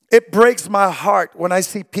 It breaks my heart when I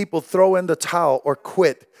see people throw in the towel or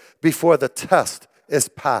quit before the test is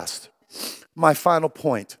passed. My final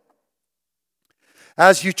point.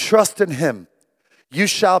 As you trust in Him, you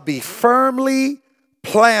shall be firmly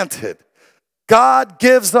planted. God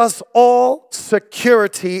gives us all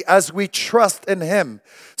security as we trust in Him.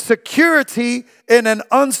 Security in an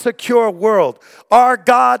unsecure world. Our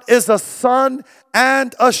God is a sun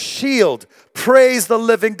and a shield. Praise the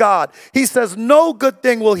living God. He says, no good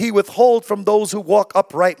thing will He withhold from those who walk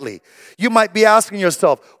uprightly. You might be asking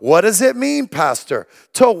yourself, what does it mean, Pastor,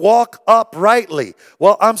 to walk uprightly?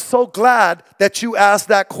 Well, I'm so glad that you asked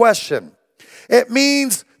that question. It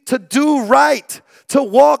means to do right, to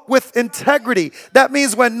walk with integrity. That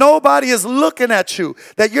means when nobody is looking at you,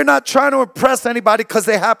 that you're not trying to impress anybody because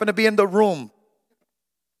they happen to be in the room.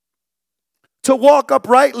 To walk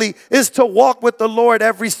uprightly is to walk with the Lord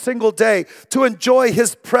every single day, to enjoy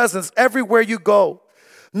His presence everywhere you go.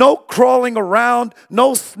 No crawling around,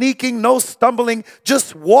 no sneaking, no stumbling,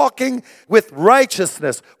 just walking with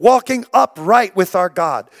righteousness, walking upright with our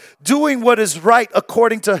God, doing what is right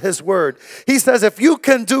according to His word. He says if you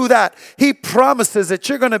can do that, He promises that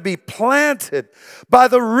you're going to be planted by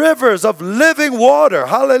the rivers of living water.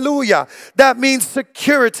 Hallelujah. That means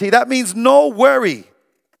security. That means no worry.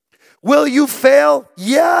 Will you fail?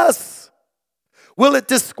 Yes. Will it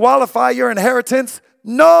disqualify your inheritance?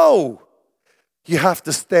 No. You have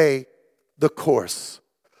to stay the course.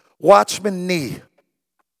 Watchman Nee,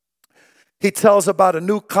 he tells about a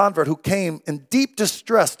new convert who came in deep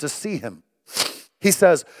distress to see him. He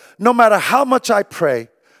says, no matter how much I pray,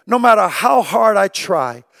 no matter how hard I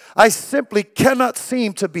try, I simply cannot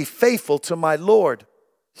seem to be faithful to my Lord.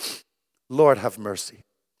 Lord, have mercy.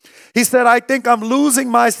 He said, I think I'm losing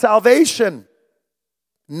my salvation.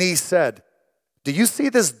 Nee said, do you see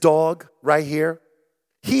this dog right here?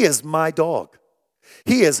 He is my dog.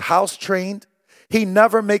 He is house trained. He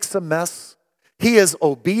never makes a mess. He is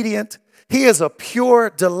obedient. He is a pure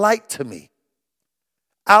delight to me.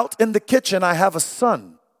 Out in the kitchen, I have a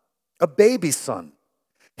son, a baby son.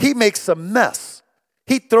 He makes a mess.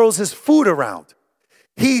 He throws his food around.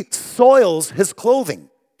 He soils his clothing.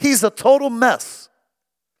 He's a total mess.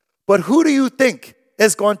 But who do you think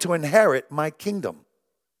is going to inherit my kingdom?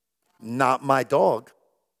 Not my dog.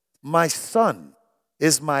 My son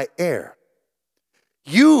is my heir.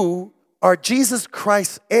 You are Jesus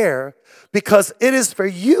Christ's heir because it is for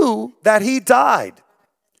you that he died.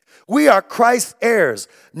 We are Christ's heirs,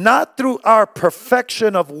 not through our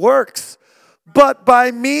perfection of works, but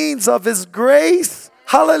by means of his grace.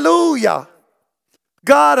 Hallelujah.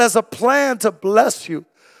 God has a plan to bless you,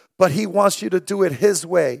 but he wants you to do it his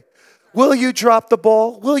way. Will you drop the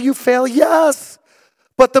ball? Will you fail? Yes.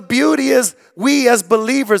 But the beauty is we as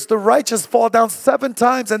believers, the righteous fall down 7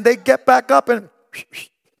 times and they get back up and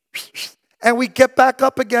we get back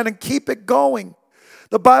up again and keep it going.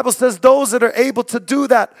 The Bible says those that are able to do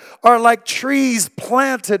that are like trees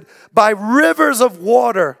planted by rivers of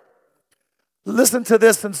water. Listen to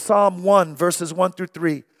this in Psalm 1, verses 1 through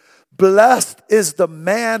 3. Blessed is the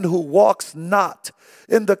man who walks not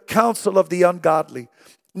in the counsel of the ungodly,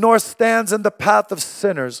 nor stands in the path of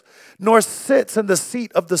sinners, nor sits in the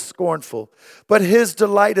seat of the scornful. But his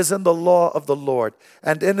delight is in the law of the Lord,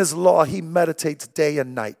 and in his law he meditates day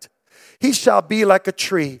and night. He shall be like a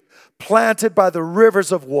tree planted by the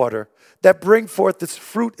rivers of water that bring forth its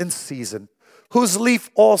fruit in season, whose leaf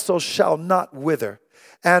also shall not wither,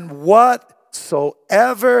 and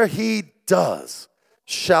whatsoever he does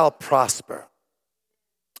shall prosper.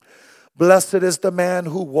 Blessed is the man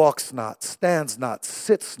who walks not, stands not,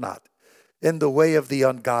 sits not in the way of the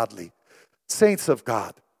ungodly. Saints of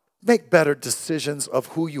God, make better decisions of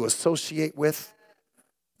who you associate with.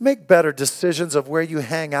 Make better decisions of where you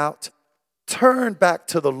hang out. Turn back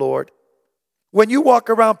to the Lord. When you walk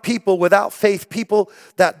around people without faith, people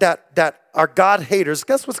that are God haters,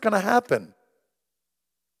 guess what's going to happen?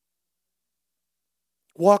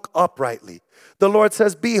 Walk uprightly. The Lord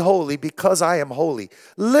says, be holy because I am holy.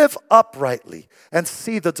 Live uprightly and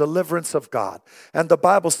see the deliverance of God. And the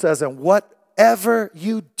Bible says, and whatever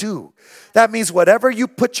you do, that means whatever you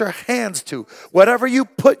put your hands to, whatever you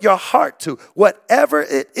put your heart to, whatever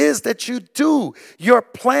it is that you do, your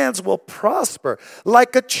plans will prosper.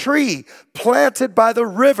 Like a tree planted by the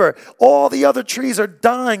river, all the other trees are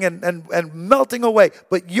dying and melting away.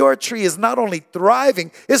 But your tree is not only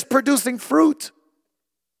thriving, it's producing fruit.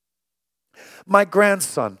 My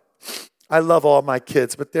grandson, I love all my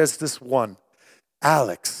kids, but there's this one,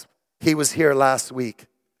 Alex. He was here last week.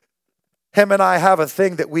 Him and I have a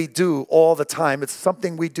thing that we do all the time. It's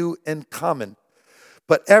something we do in common.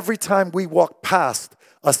 But every time we walk past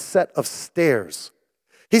a set of stairs,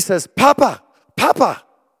 he says, Papa,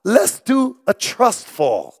 let's do a trust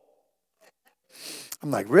fall.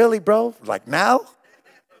 I'm like, really, bro? Like now?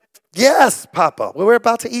 Yes, Papa. We're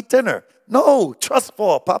about to eat dinner. No, trust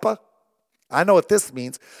fall, Papa. I know what this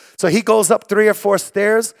means. So he goes up 3 or 4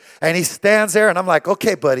 stairs and he stands there and I'm like,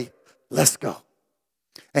 okay, buddy, let's go.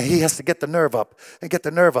 And he has to get the nerve up and get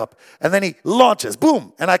the nerve up. And then he launches,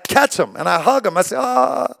 boom, and I catch him and I hug him. I say,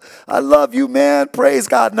 I love you, man. Praise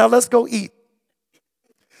God. Now let's go eat.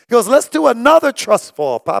 He goes, let's do another trust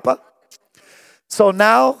fall, Papa. So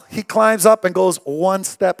now he climbs up and goes 1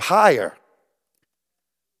 step higher.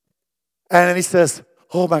 And then he says,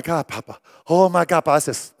 oh my God, Papa. Oh my God, Papa. I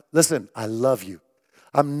says, listen, I love you.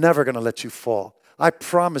 I'm never going to let you fall. I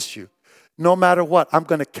promise you. No matter what, I'm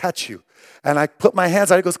going to catch you. And I put my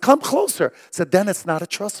hands out. He goes, come closer. I said, then it's not a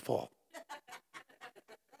trust fall.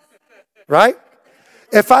 Right?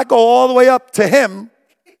 If I go all the way up to him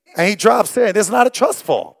and he drops in, it's not a trust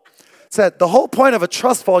fall. I said, the whole point of a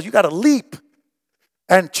trust fall is you got to leap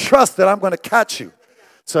and trust that I'm going to catch you.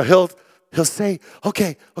 So he'll say,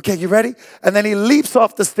 okay, you ready? And then he leaps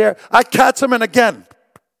off the stair. I catch him and again.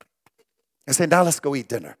 I say, now let's go eat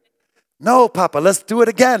dinner. No, Papa, let's do it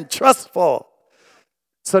again. Trust fall.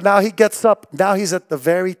 So now he gets up. Now he's at the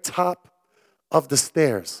very top of the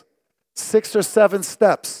stairs. 6 or 7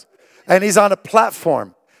 steps. And he's on a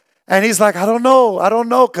platform. And he's like, I don't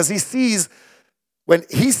know. Because he sees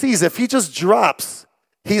if he just drops,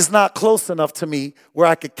 he's not close enough to me where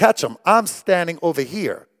I could catch him. I'm standing over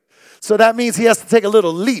here. So that means he has to take a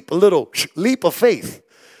little leap of faith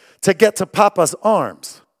to get to Papa's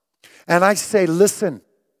arms. And I say, listen,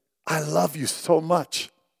 I love you so much.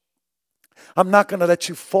 I'm not going to let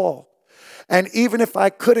you fall. And even if I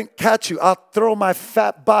couldn't catch you, I'll throw my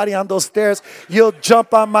fat body on those stairs. You'll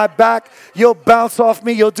jump on my back. You'll bounce off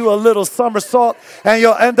me. You'll do a little somersault. And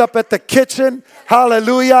you'll end up at the kitchen,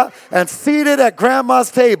 hallelujah, and seated at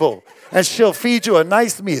grandma's table. And she'll feed you a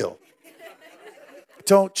nice meal.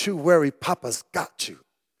 Don't you worry, Papa's got you.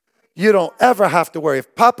 You don't ever have to worry.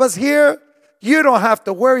 If Papa's here, you don't have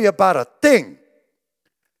to worry about a thing.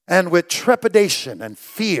 And with trepidation and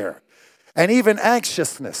fear and even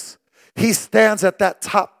anxiousness, he stands at that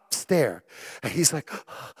top stair. And he's like,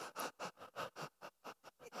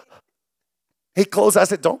 he closed. I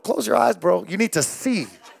said, don't close your eyes, bro. You need to see.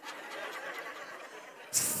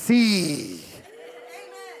 See.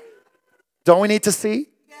 Don't we need to see?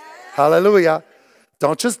 Hallelujah.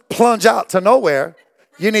 Don't just plunge out to nowhere.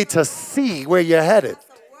 You need to see where you're headed.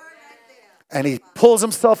 And he pulls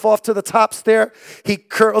himself off to the top stair. He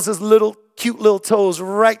curls his cute little toes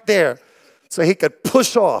right there so he could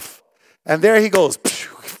push off. And there he goes,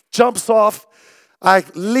 jumps off. I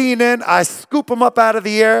lean in, I scoop him up out of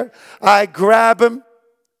the air. I grab him.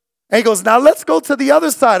 And he goes, now let's go to the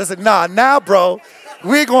other side. I said, nah, now, bro,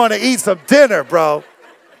 we're going to eat some dinner, bro.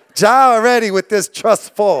 Ja already with this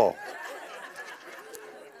trust fall.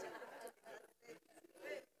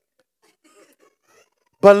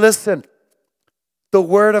 But listen, the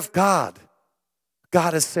word of God,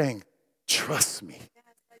 God is saying, trust me.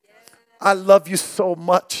 I love you so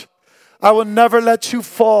much. I will never let you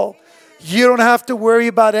fall. You don't have to worry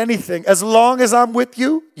about anything. As long as I'm with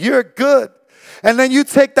you, you're good. And then you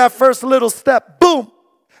take that first little step, boom.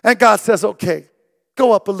 And God says, okay,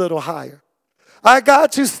 go up a little higher. I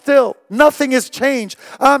got you still. Nothing has changed.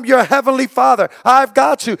 I'm your heavenly Father. I've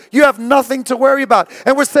got you. You have nothing to worry about.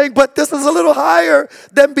 And we're saying, but this is a little higher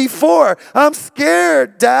than before. I'm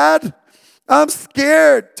scared, Dad. I'm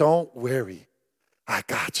scared. Don't worry. I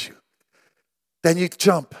got you. Then you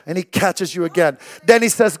jump and he catches you again. Then he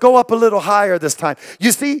says, go up a little higher this time.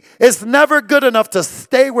 You see, it's never good enough to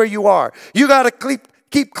stay where you are. You got to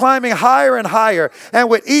keep climbing higher and higher. And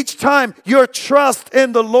with each time, your trust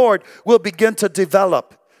in the Lord will begin to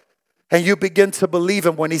develop. And you begin to believe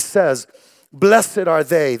him when he says, blessed are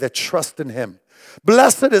they that trust in him.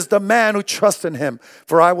 Blessed is the man who trusts in him,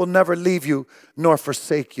 for I will never leave you nor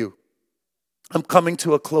forsake you. I'm coming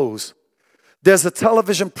to a close. There's a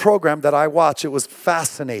television program that I watch. It was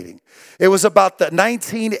fascinating. It was about the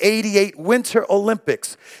 1988 Winter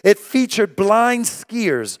Olympics. It featured blind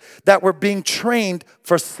skiers that were being trained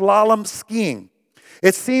for slalom skiing.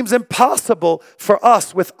 It seems impossible for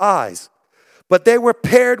us with eyes, but they were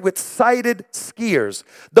paired with sighted skiers.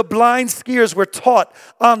 The blind skiers were taught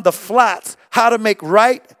on the flats how to make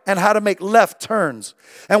right and how to make left turns.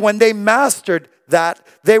 And when they mastered that,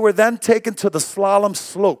 they were then taken to the slalom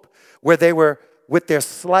slope, where they were with their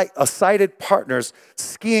sighted partners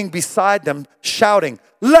skiing beside them, shouting,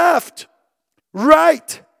 left,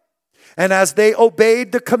 right. And as they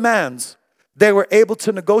obeyed the commands, they were able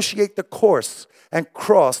to negotiate the course and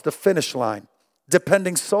cross the finish line,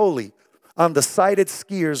 depending solely on the sighted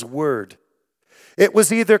skier's word. It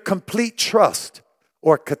was either complete trust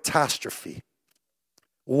or catastrophe.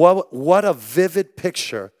 What a vivid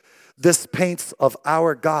picture this paints of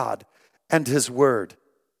our God and his word.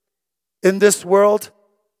 In this world,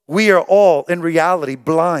 we are all in reality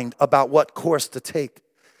blind about what course to take.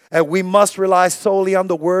 And we must rely solely on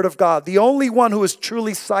the word of God. The only one who is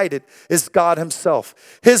truly sighted is God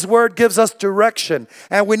himself. His word gives us direction,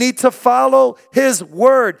 and we need to follow his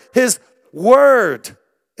word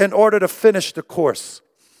in order to finish the course.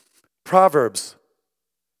 Proverbs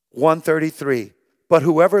 1:33, but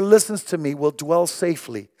whoever listens to me will dwell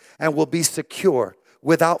safely and will be secure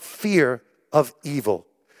without fear of evil.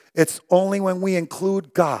 It's only when we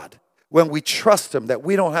include God, when we trust him, that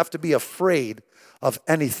we don't have to be afraid of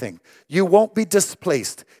anything. You won't be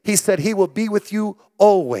displaced. He said he will be with you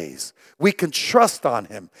always. We can trust on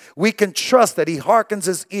him. We can trust that he hearkens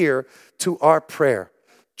his ear to our prayer.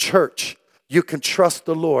 Church, you can trust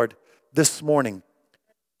the Lord this morning.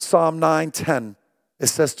 Psalm 9:10, it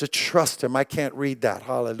says to trust him. I can't read that.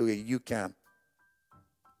 Hallelujah. You can.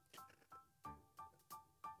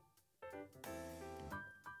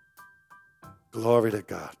 Glory to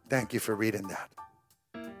God. Thank you for reading that.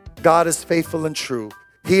 God is faithful and true.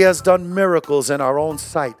 He has done miracles in our own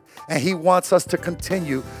sight, and he wants us to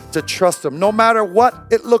continue to trust him, no matter what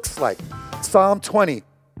it looks like. Psalm 20,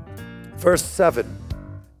 verse 7.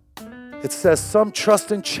 It says, some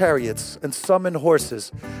trust in chariots and some in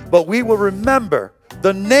horses, but we will remember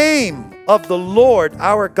the name of the Lord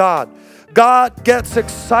our God. God gets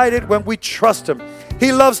excited when we trust him.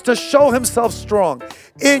 He loves to show himself strong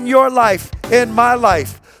in your life, in my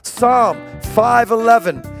life. Psalm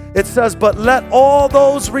 5:11 It says, but let all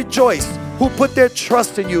those rejoice who put their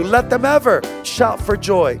trust in you. Let them ever shout for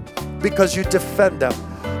joy because you defend them.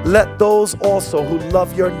 Let those also who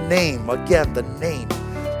love your name, again, the name,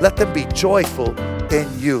 let them be joyful in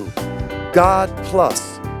you. God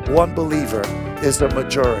plus one believer is a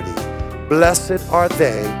majority. Blessed are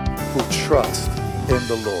they who trust in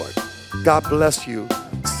the Lord. God bless you,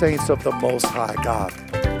 saints of the Most High God.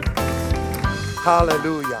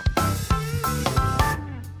 Hallelujah.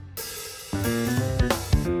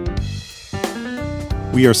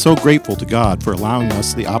 We are so grateful to God for allowing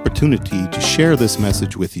us the opportunity to share this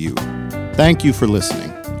message with you. Thank you for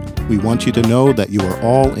listening. We want you to know that you are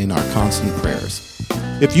all in our constant prayers.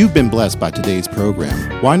 If you've been blessed by today's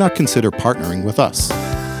program, why not consider partnering with us?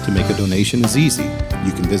 To make a donation is easy.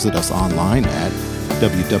 You can visit us online at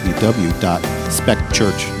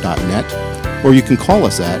www.specchurch.net, or you can call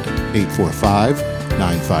us at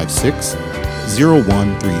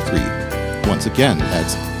 845-956-0133. Once again,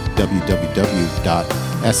 that's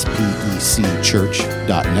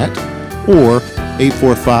www.specchurch.net or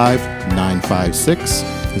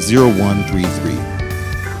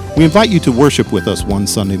 845-956-0133. We invite you to worship with us one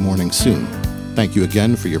Sunday morning soon. Thank you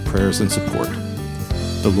again for your prayers and support.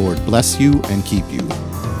 The Lord bless you and keep you.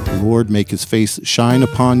 The Lord make his face shine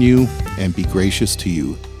upon you and be gracious to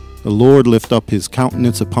you. The Lord lift up his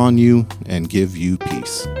countenance upon you and give you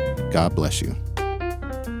peace. God bless you.